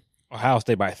picking? Ohio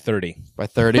State by 30. By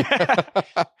 30?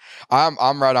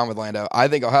 I'm right on with Lando. I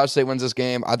think Ohio State wins this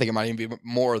game. I think it might even be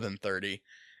more than 30.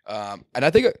 And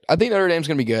I think Notre Dame's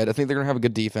going to be good. I think they're going to have a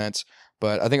good defense,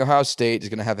 but I think Ohio State is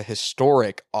going to have a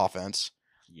historic offense.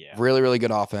 Yeah. Really, really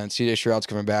good offense. CJ Stroud's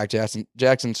coming back.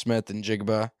 Jackson Smith and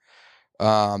Jigba.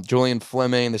 Julian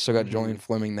Fleming. They still got Julian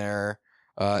Fleming there.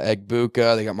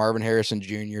 Egbuka. They got Marvin Harrison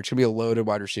Jr. It's going to be a loaded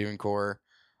wide receiving core.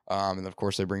 And of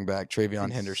course, they bring back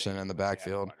Travion Henderson in the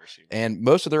backfield and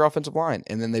most of their offensive line.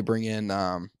 And then they bring in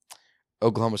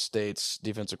Oklahoma State's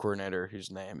defensive coordinator,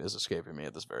 whose name is escaping me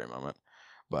at this very moment.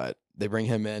 But they bring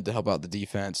him in to help out the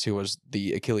defense, who was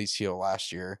the Achilles heel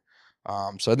last year.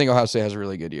 So I think Ohio State has a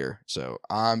really good year. So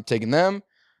I'm taking them.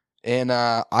 And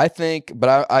I think,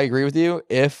 but I agree with you,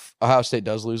 if Ohio State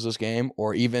does lose this game,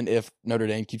 or even if Notre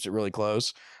Dame keeps it really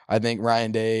close, I think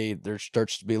Ryan Day, there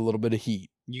starts to be a little bit of heat.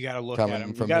 You got to look coming at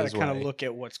him. from You got his to kind of way. look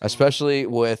at what's going Especially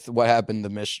with what happened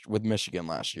with Michigan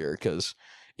last year. Because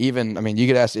you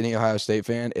could ask any Ohio State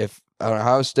fan, if an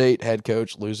Ohio State head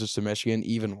coach loses to Michigan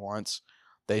even once,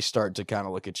 they start to kind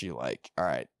of look at you like, all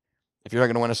right, if you're not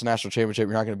going to win us a national championship,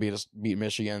 you're not going to beat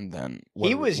Michigan, then on.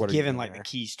 He was what are you given doing like there? the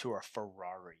keys to a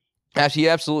Ferrari. Actually, he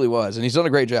absolutely was, and he's done a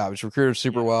great job. He's recruited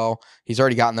super well. He's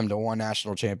already gotten them to one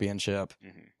national championship.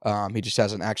 He just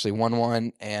hasn't actually won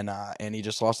one, and he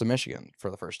just lost to Michigan for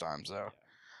the first time. So,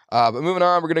 but moving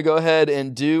on, we're going to go ahead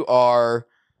and do our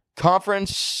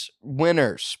conference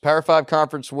winners, Power 5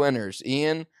 conference winners.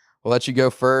 Ian, we'll let you go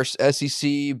first.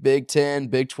 SEC, Big 10,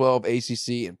 Big 12,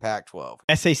 ACC, and Pac-12.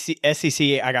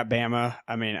 SEC, I got Bama.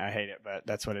 I mean, I hate it, but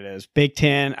that's what it is. Big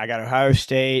 10, I got Ohio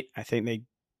State. I think they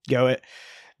go it.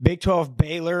 Big 12,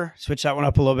 Baylor. Switch that one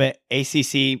up a little bit.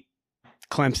 ACC,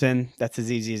 Clemson. That's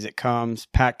as easy as it comes.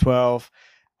 Pac-12,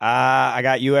 I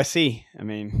got USC. I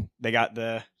mean, they got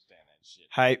the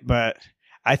hype, but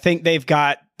I think they've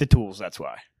got the tools. That's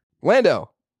why.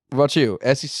 Lando, what about you?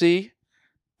 SEC,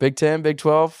 Big 10, Big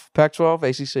 12, Pac-12,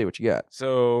 ACC. What you got?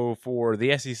 So for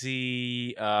the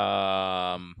SEC,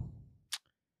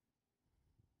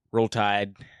 Roll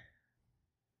Tide.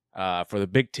 For the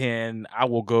Big Ten, I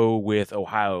will go with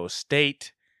Ohio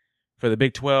State. For the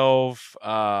Big 12,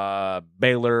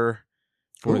 Baylor.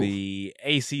 For the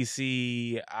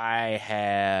ACC, I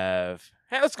have...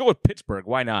 Hey, let's go with Pittsburgh.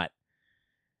 Why not?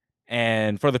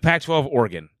 And for the Pac-12,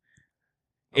 Oregon.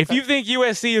 Okay. If you think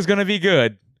USC is going to be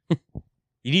good,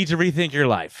 you need to rethink your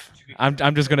life.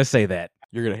 I'm just going to say that.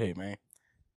 You're gonna hate me.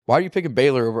 Why are you picking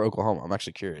Baylor over Oklahoma? I'm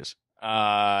actually curious.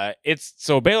 It's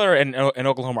so Baylor and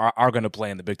Oklahoma are going to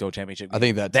play in the Big 12 championship. I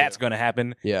think that's going to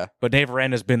happen. Yeah. But Dave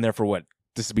Aranda's been there for what?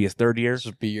 This will be his third year. This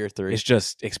would be year 3. It's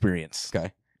just experience.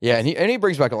 Okay. Yeah, and he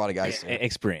brings back a lot of guys.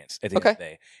 Experience at the end of the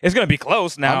day. It's going to be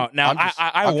close. Now,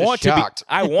 I'm want to be.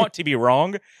 I want to be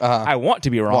wrong. Uh-huh. I want to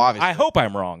be wrong. Well, I hope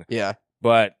I'm wrong. Yeah.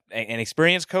 But an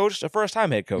experienced coach, a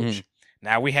first-time head coach. Mhm.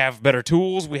 Now we have better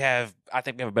tools. I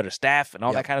think we have a better staff and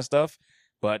all that kind of stuff.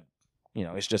 But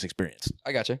it's just experience.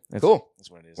 I got you. That's, Cool. That's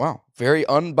what it is. Wow. Very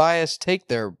unbiased take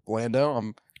there, Lando.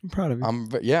 I'm proud of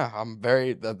you. I'm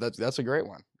very. That's a great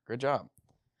one. Good job.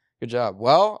 Good job.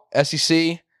 Well,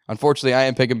 SEC. Unfortunately, I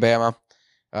am picking Bama.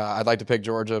 I'd like to pick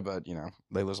Georgia, but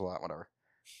they lose a lot. Whatever.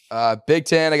 Big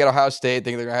Ten. I got Ohio State.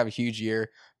 Think they're gonna have a huge year.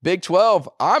 Big 12,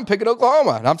 I'm picking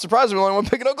Oklahoma. And I'm surprised I'm the only one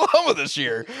picking Oklahoma this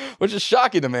year, which is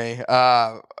shocking to me.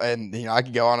 And I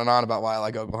could go on and on about why I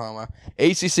like Oklahoma.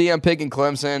 ACC, I'm picking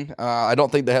Clemson. I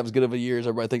don't think they have as good of a year as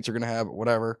everybody thinks they're going to have, but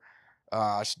whatever.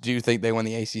 I do think they win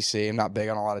the ACC. I'm not big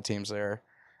on a lot of teams there.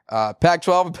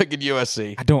 Pac-12, I'm picking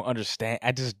USC. I don't understand.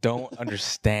 I just don't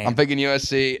understand. I'm picking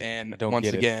USC, and once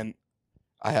get it. again,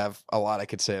 I have a lot I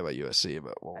could say about USC,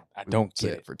 but I don't save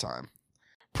get it for time.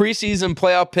 Preseason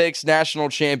playoff picks, national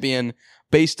champion,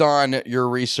 based on your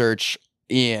research.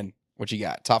 Ian, what you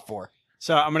got? Top 4.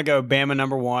 So I'm going to go Bama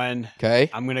number 1. Okay.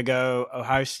 I'm going to go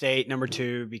Ohio State number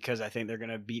 2 because I think they're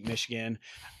going to beat Michigan.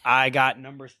 I got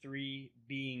number 3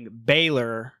 being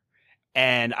Baylor,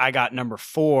 and I got number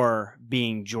 4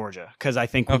 being Georgia because I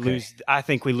think we lose. I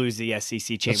think we lose the SEC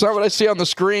championship. That's not what I see on the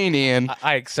screen, Ian.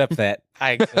 I accept that.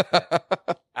 I accept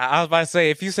that. I was about to say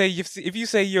if you say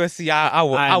USC, I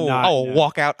will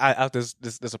walk out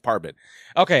this apartment.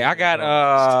 Okay, I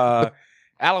got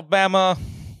Alabama,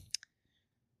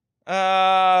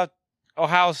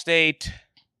 Ohio State,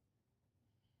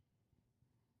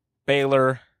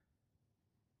 Baylor,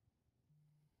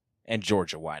 and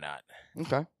Georgia. Why not?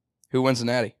 Okay. Who wins the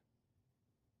Natty?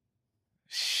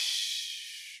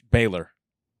 Baylor.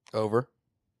 Over.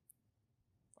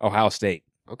 Ohio State.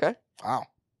 Okay. Wow.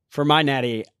 For my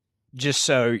Natty, just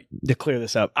so to clear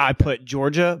this up, I put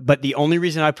Georgia, but the only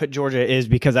reason I put Georgia is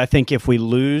because I think if we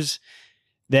lose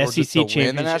the Georgia SEC to win the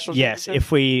championship, national yes, championship?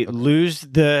 if we lose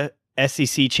the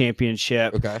SEC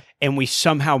championship Okay. and we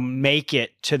somehow make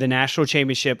it to the national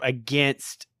championship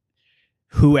against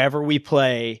whoever we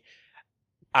play,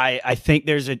 I think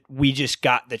we've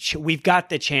got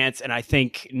the chance, and I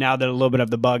think now that a little bit of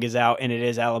the bug is out and it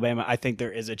is Alabama, I think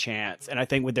there is a chance, and I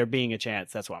think with there being a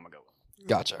chance, that's why I'm gonna go with.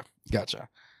 Gotcha.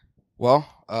 Well,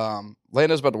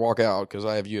 Lando's about to walk out because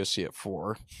I have USC at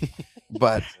 4.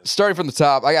 But starting from the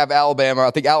top, I have Alabama.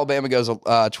 I think Alabama goes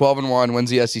 12-1, wins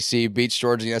the SEC, beats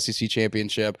Georgia in the SEC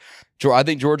championship. I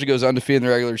think Georgia goes undefeated in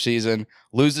the regular season,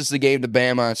 loses the game to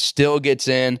Bama, still gets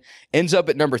in, ends up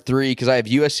at number 3 because I have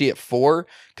USC at 4.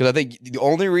 Because I think the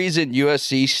only reason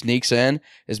USC sneaks in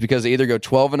is because they either go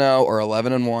 12-0 or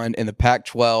 11-1 in the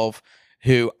Pac-12,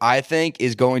 who I think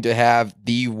is going to have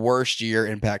the worst year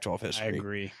in Pac-12 history. I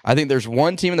agree. I think there's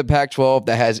one team in the Pac-12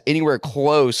 that has anywhere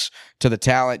close to the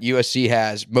talent USC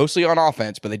has, mostly on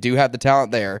offense, but they do have the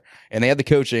talent there, and they have the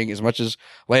coaching. As much as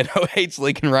Lando hates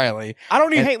Lincoln Riley, I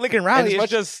don't even hate Lincoln Riley.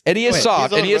 And he is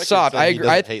soft. And he is soft. I agree.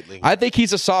 I think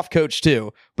he's a soft coach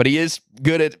too, but he's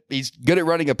good at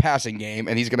running a passing game,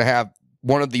 and he's going to have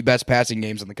one of the best passing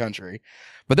games in the country.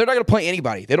 But they're not going to play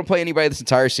anybody. They don't play anybody this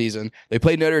entire season. They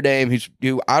play Notre Dame,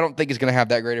 who I don't think is going to have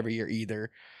that great of a year either.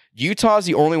 Utah's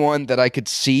the only one that I could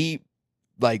see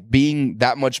being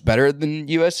that much better than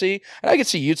USC. And I could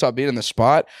see Utah being in the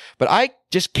spot, but I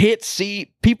just can't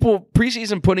see people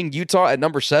preseason putting Utah at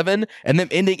number 7 and them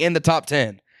ending in the top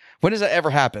 10. When has that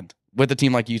ever happened with a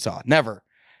team like Utah? Never.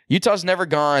 Utah's never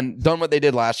done what they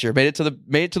did last year. Made it to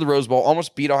the Rose Bowl,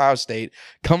 almost beat Ohio State,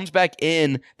 comes back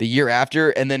in the year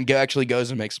after, and then actually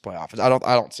goes and makes the playoffs. I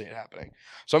don't see it happening.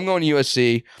 So I'm going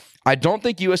USC. I don't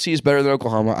think USC is better than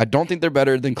Oklahoma. I don't think they're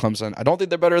better than Clemson. I don't think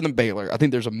they're better than Baylor. I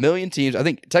think there's a million teams. I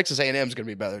think Texas A&M is going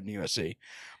to be better than USC.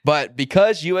 But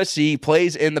because USC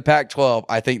plays in the Pac-12,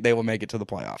 I think they will make it to the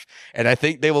playoff. And I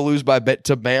think they will lose to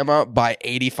Bama by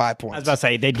 85 points. I was about to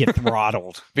say, they'd get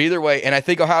throttled. But either way, and I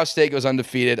think Ohio State goes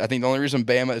undefeated. I think the only reason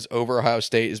Bama is over Ohio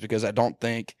State is because I don't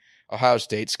think Ohio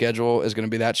State's schedule is going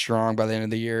to be that strong by the end of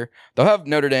the year. They'll have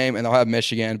Notre Dame and they'll have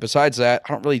Michigan. Besides that,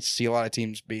 I don't really see a lot of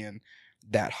teams being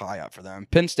that high up for them.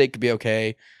 Penn State could be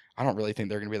okay. I don't really think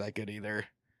they're going to be that good either.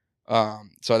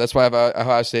 So that's why I have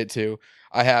Ohio State too.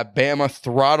 I have Bama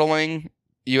throttling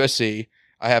USC.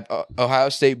 I have Ohio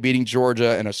State beating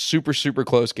Georgia in a super, super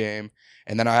close game.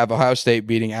 And then I have Ohio State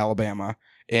beating Alabama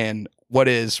in what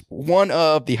is one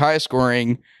of the highest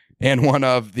scoring and one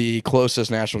of the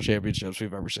closest national championships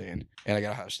we've ever seen. And I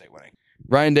got Ohio State winning.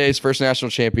 Ryan Day's first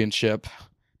national championship.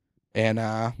 And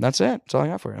that's it. That's all I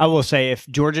got for you. I will say, if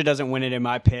Georgia doesn't win it in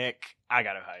my pick, I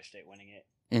got Ohio State winning it.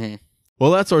 Mm-hmm.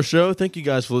 Well, that's our show. Thank you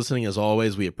guys for listening. As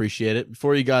always, we appreciate it.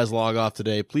 Before you guys log off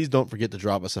today, please don't forget to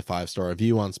drop us a 5-star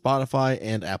review on Spotify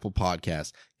and Apple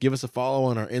Podcasts. Give us a follow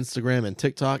on our Instagram and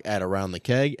TikTok at Around the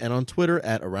Keg and on Twitter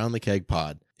at Around the Keg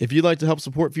Pod. If you'd like to help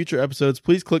support future episodes,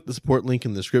 please click the support link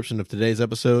in the description of today's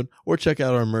episode or check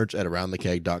out our merch at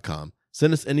AroundTheKeg.com.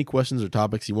 Send us any questions or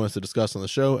topics you want us to discuss on the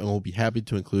show, and we'll be happy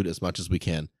to include as much as we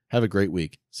can. Have a great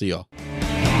week. See y'all.